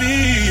loving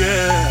me,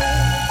 yeah.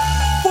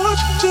 What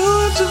you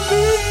doing to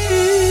me?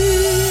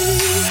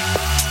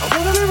 I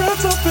wanna be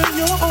wrapped up in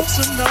your arms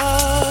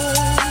tonight.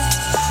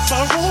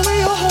 My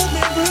Romeo, hold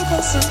me real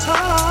close and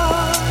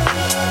tight.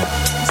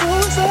 I'm so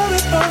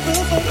excited by the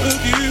thought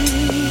of you.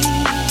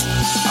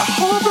 I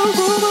hope the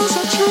rumors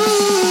are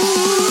true.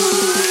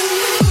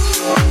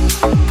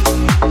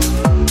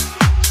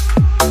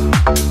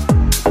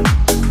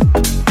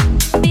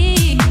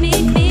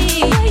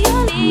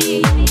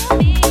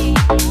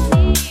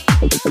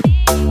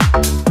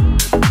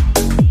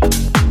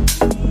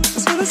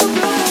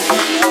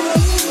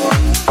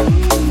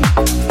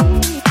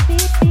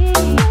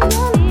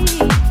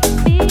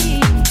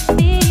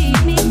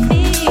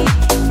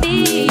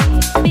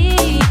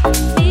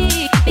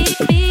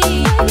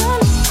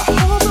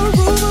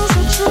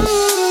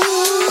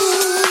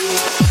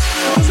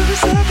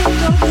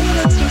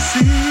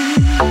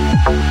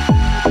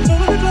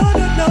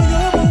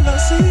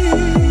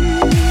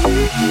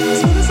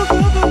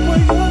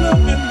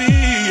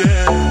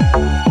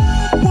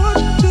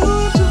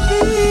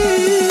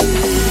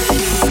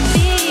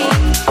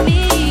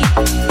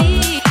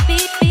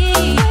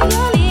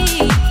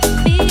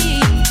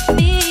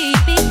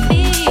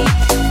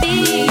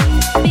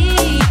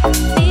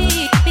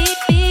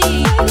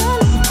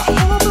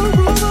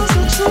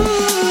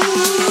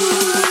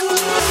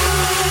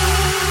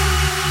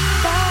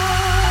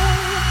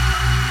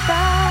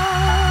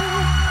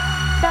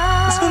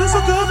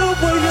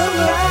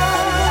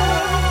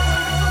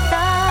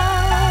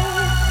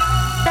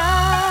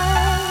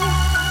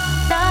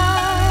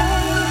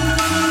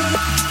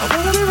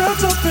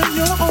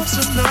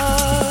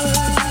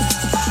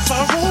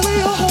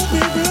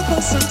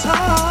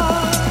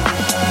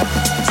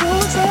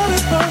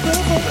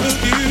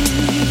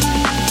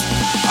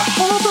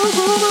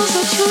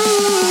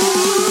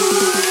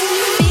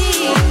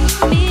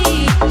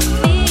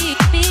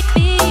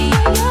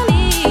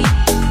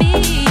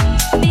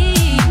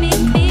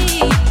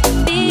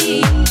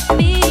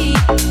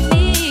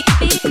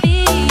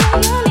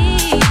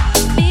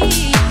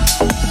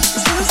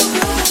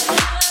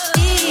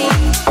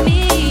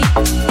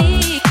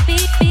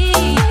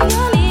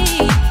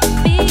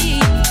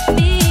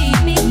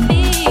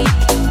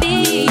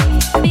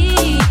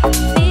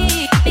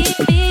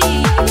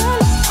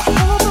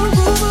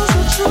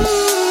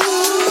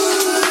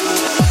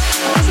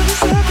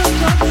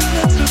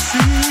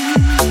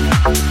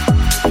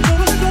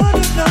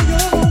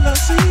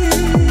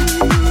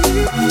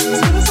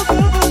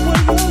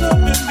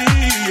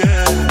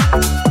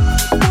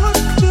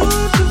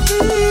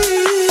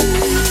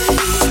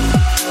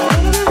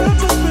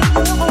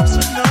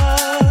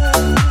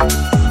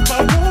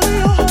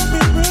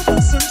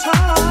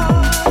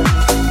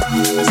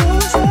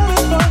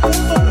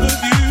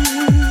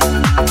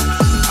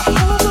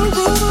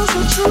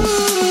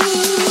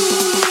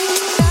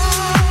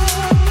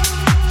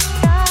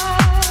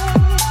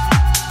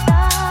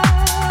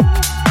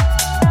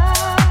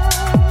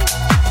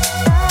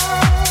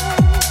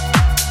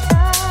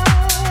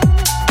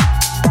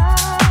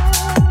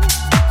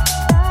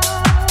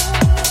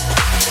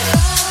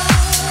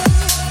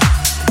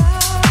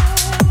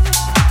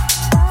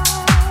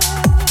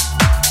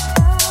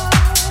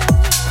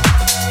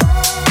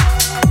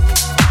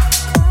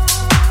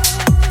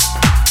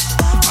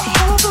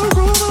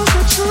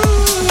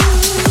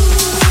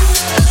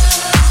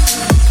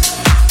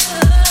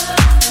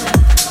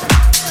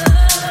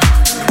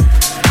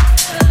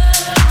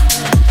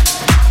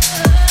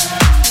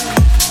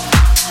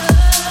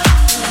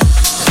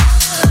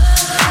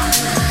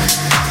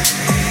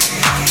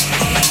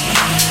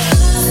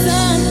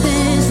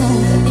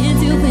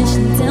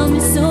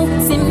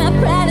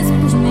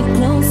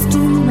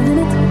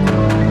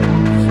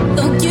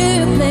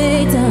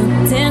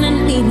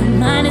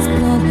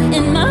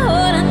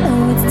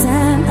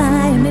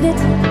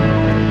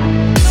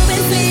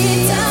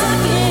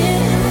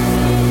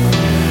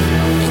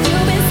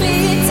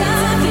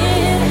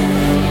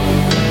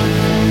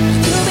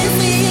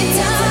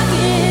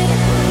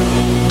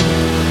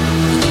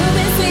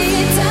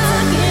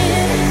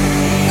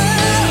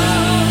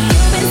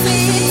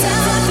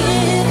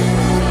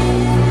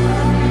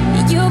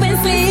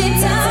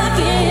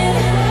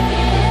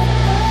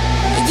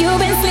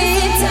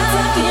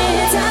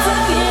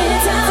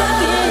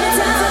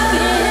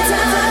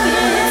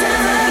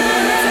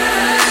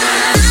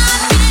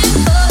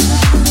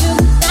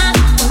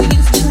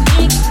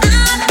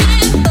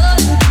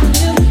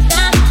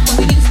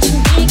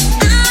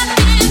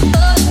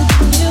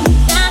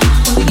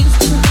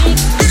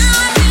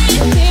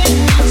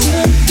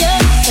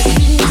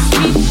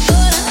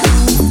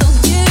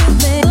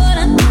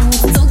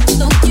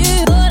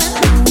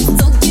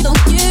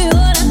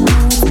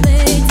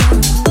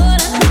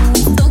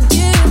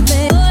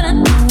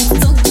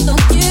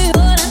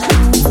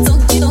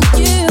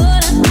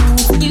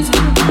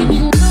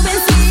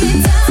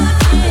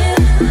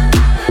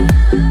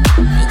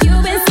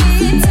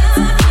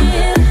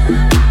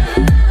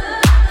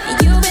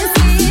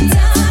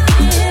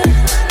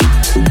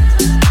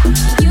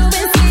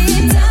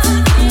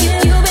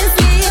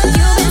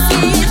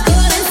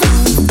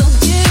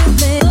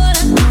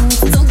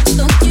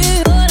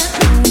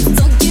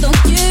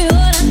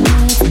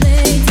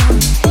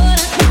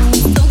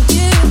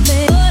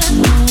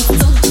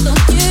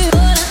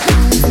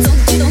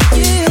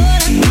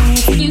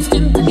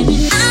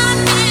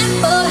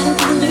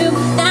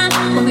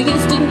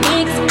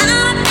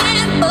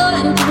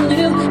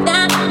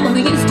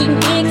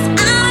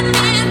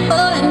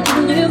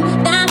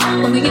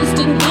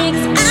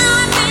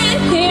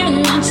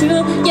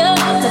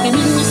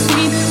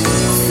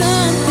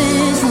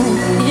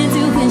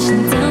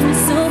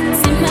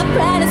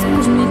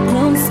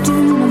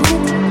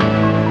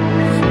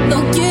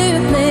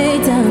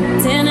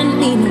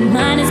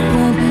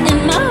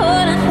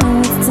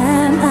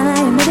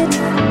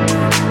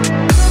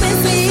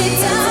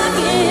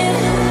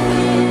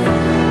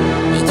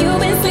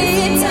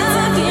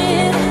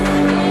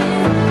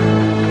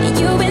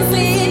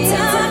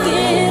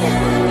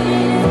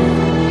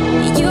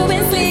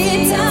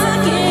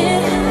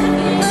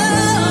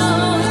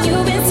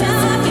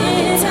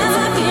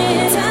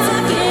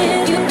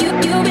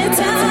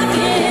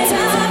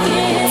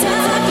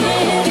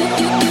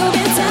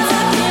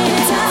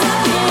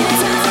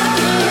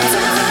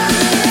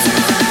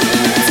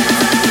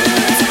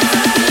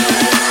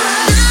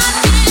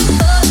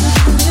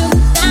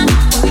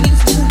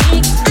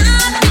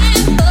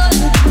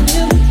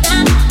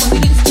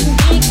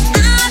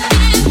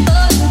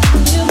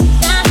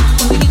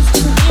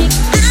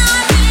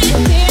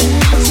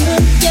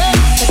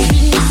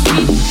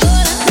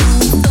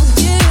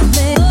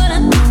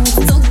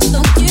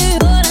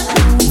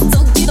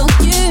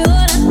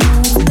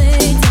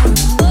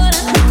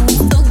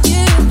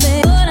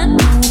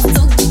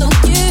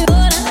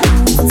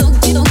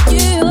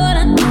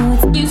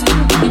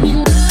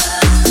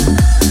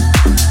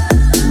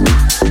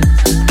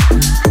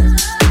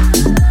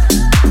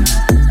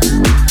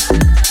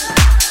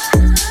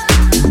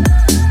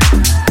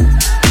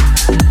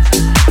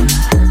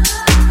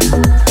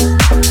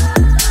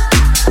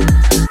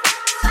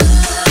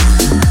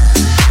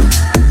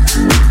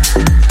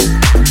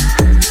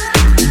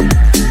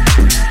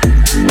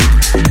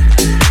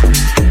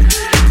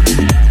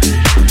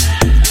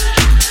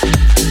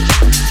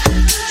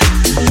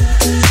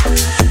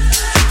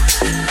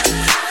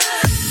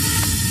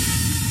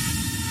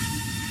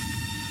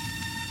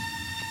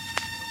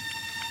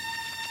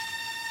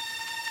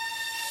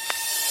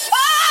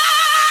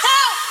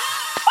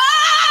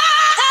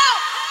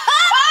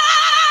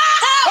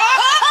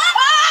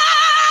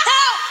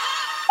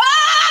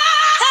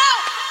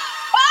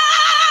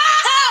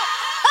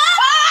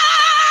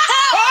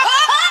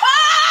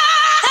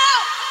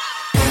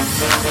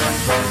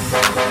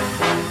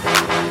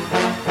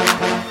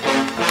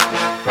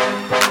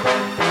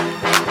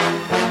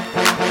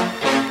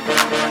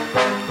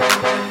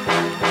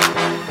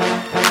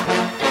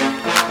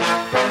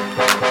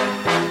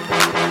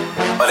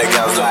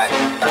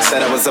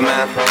 was a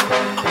man.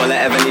 All I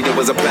ever needed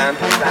was a plan.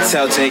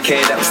 Tell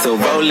JK that I'm still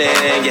rolling,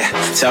 yeah.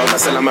 Tell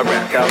Russell I'm a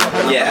rap,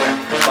 yeah.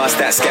 Bust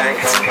that skank.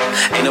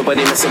 Ain't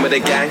nobody messing with the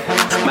gang.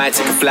 Might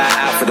take a fly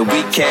out for the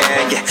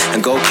weekend, yeah.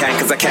 And go can,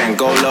 cause I can.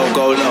 Go low,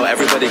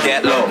 everybody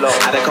get low.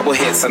 Had a couple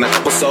hits and a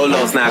couple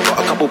solos. Now I got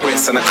a couple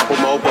Brits and a couple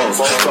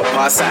mobiles. Drop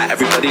pass out,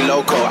 everybody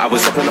loco. I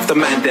was dropping off the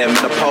man there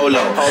with a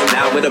polo.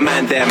 Now with a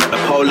man there with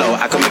a polo.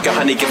 I can make a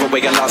honey give away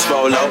a last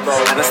rolo.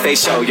 And I stay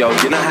show, yo,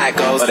 you know how it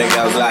goes. But it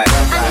goes like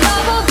I know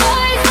what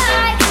boys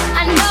like,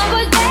 I know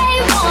what they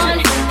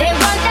want. They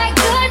want that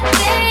good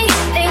thing,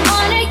 they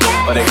wanna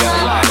get but it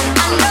goes like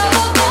I know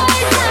what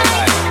boys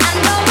like, I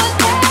know what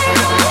they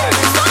want.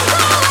 So go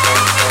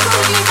ahead,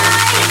 prove me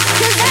right,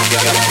 'cause that's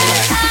what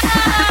they like.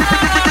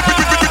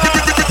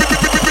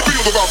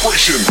 Feel the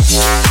vibration.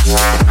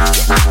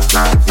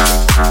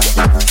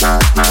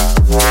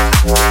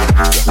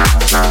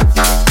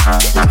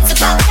 It's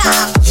about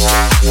time.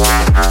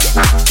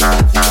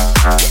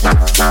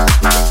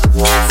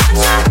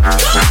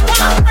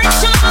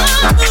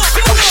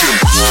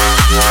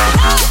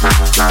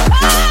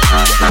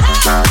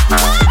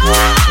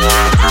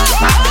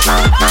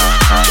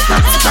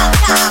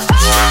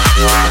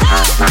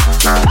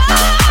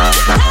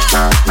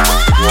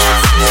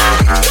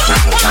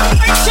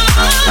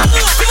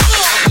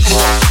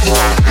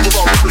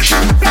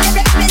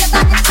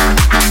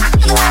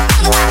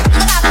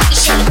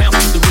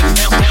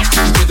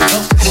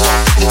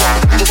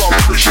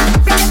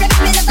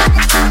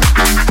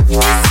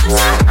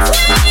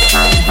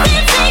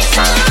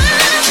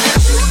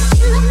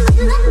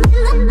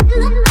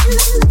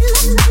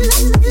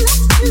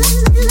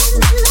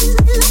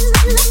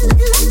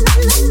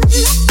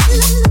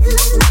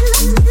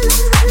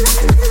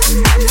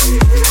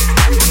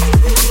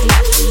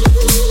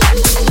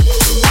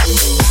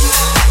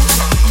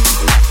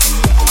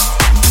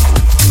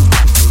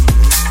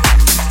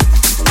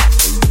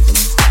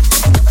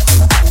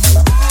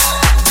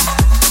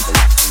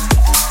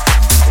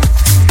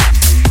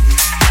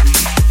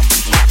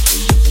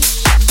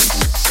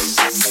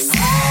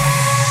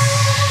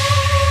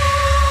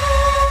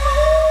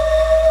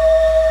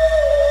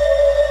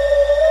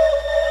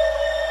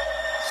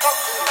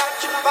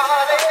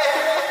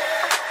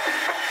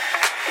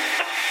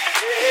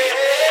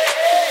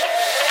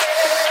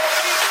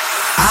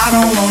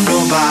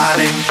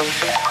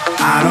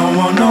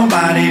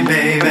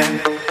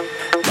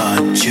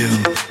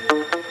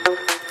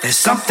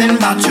 Something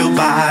about your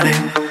body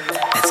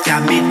that's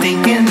got me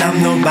thinking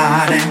I'm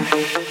nobody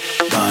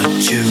but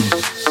you.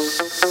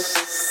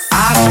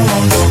 I don't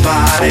want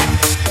nobody,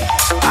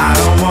 I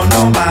don't want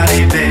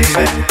nobody,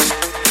 baby,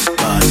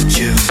 but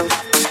you.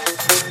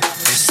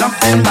 There's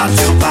something about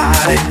your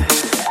body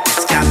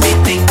that's got me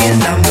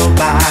thinking I'm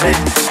nobody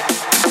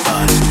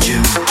but you,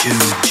 you,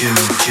 you,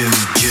 you,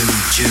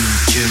 you,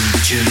 you,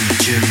 you,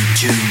 you,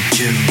 you,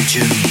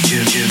 you, you,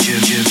 you,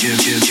 you,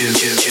 you, you,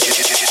 you,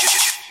 you.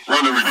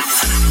 Run the rhythm.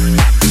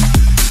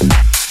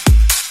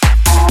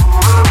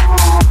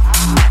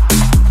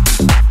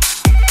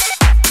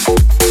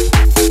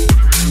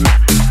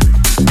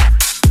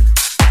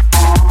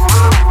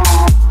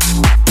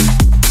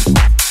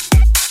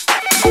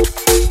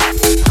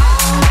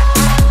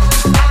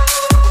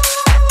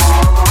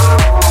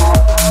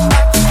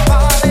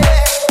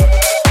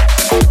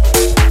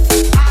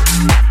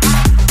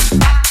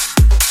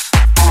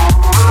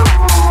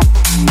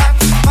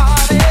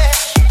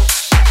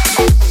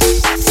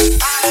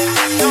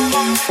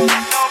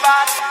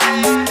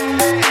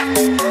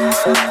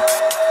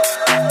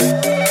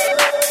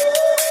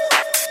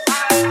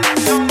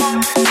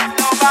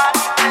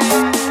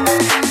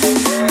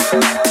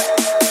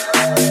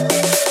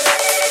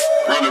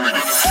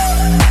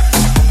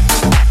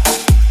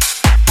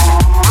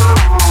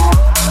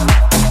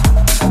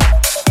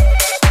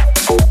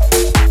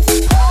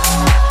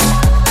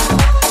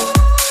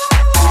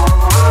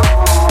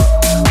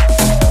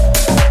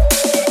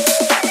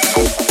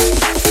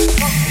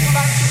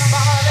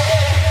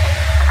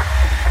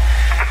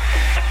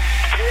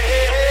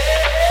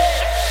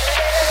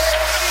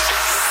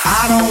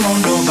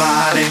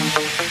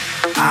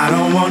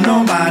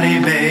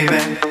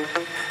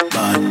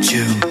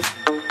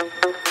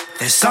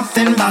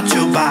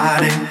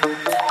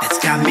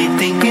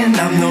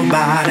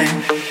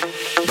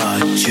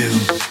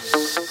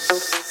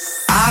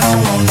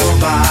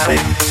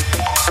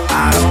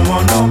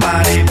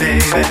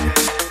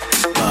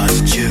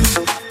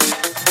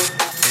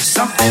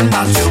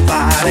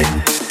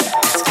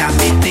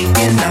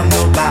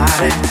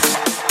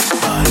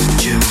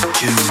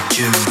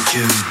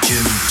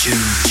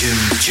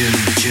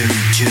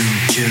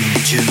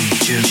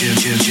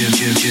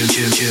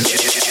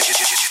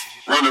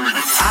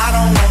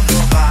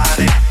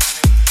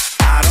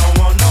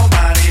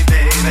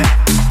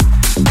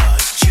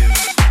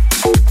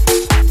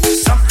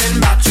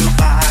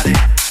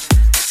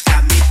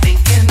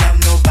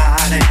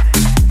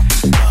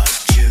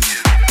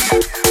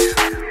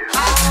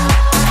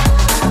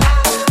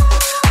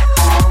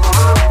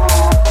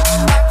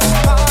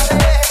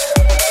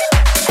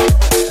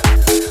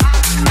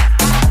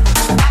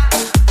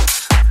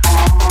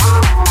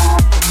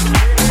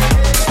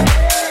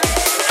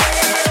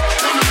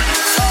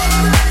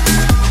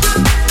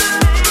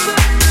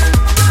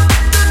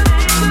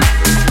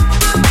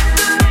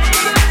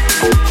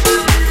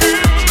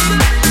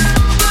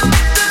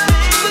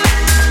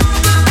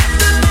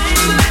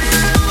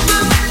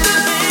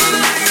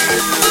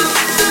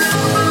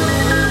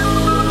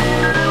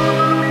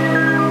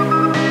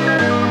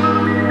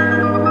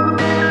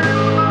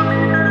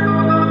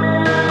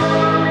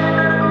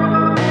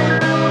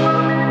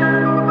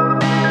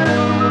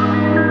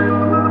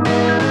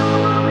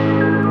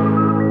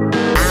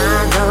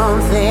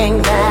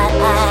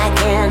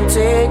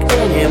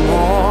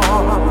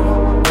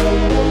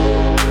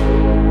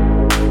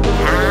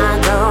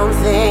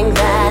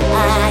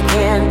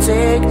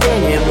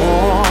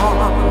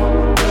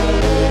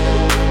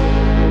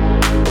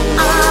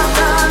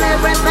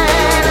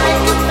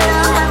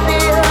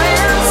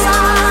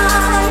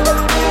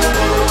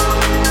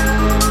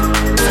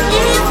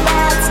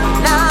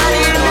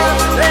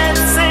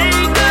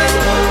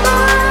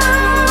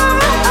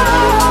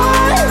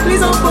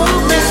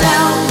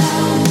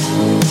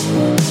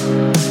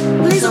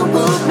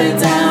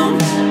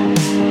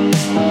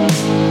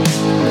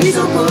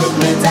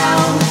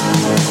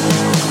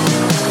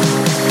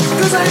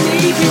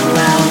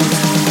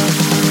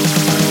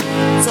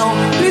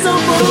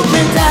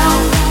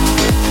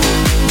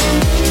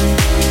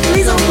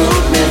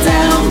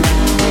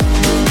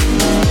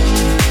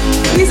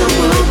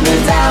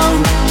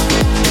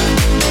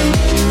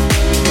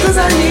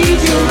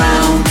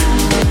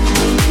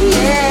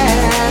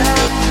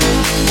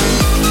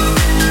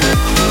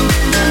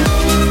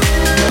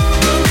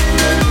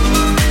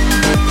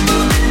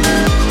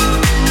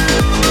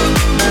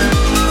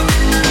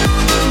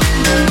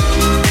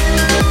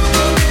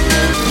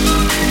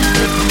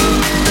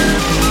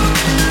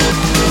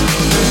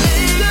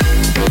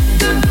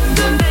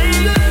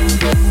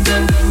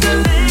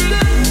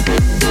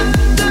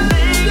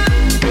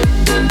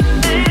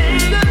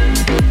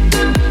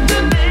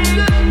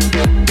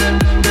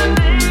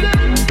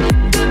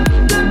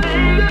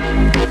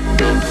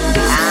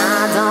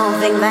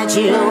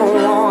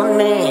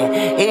 me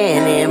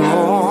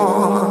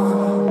anymore.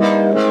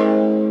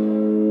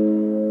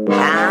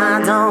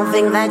 I don't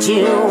think that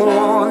you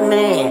want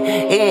me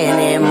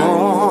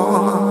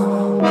anymore.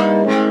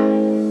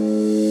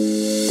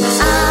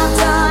 I've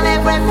done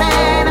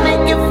everything to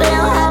make you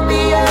feel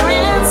happier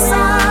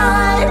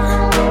inside.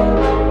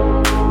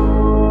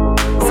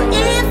 So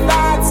if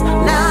that's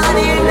not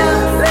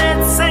enough,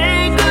 let's say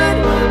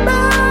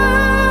goodbye.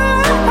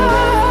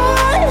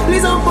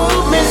 Please don't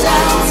put me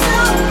down.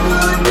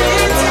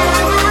 Please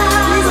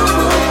don't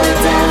put me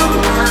down.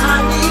 I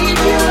need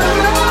you.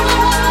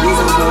 Please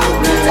don't put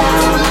me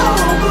down.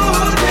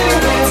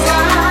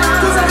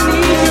 'Cause I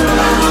need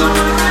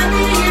you.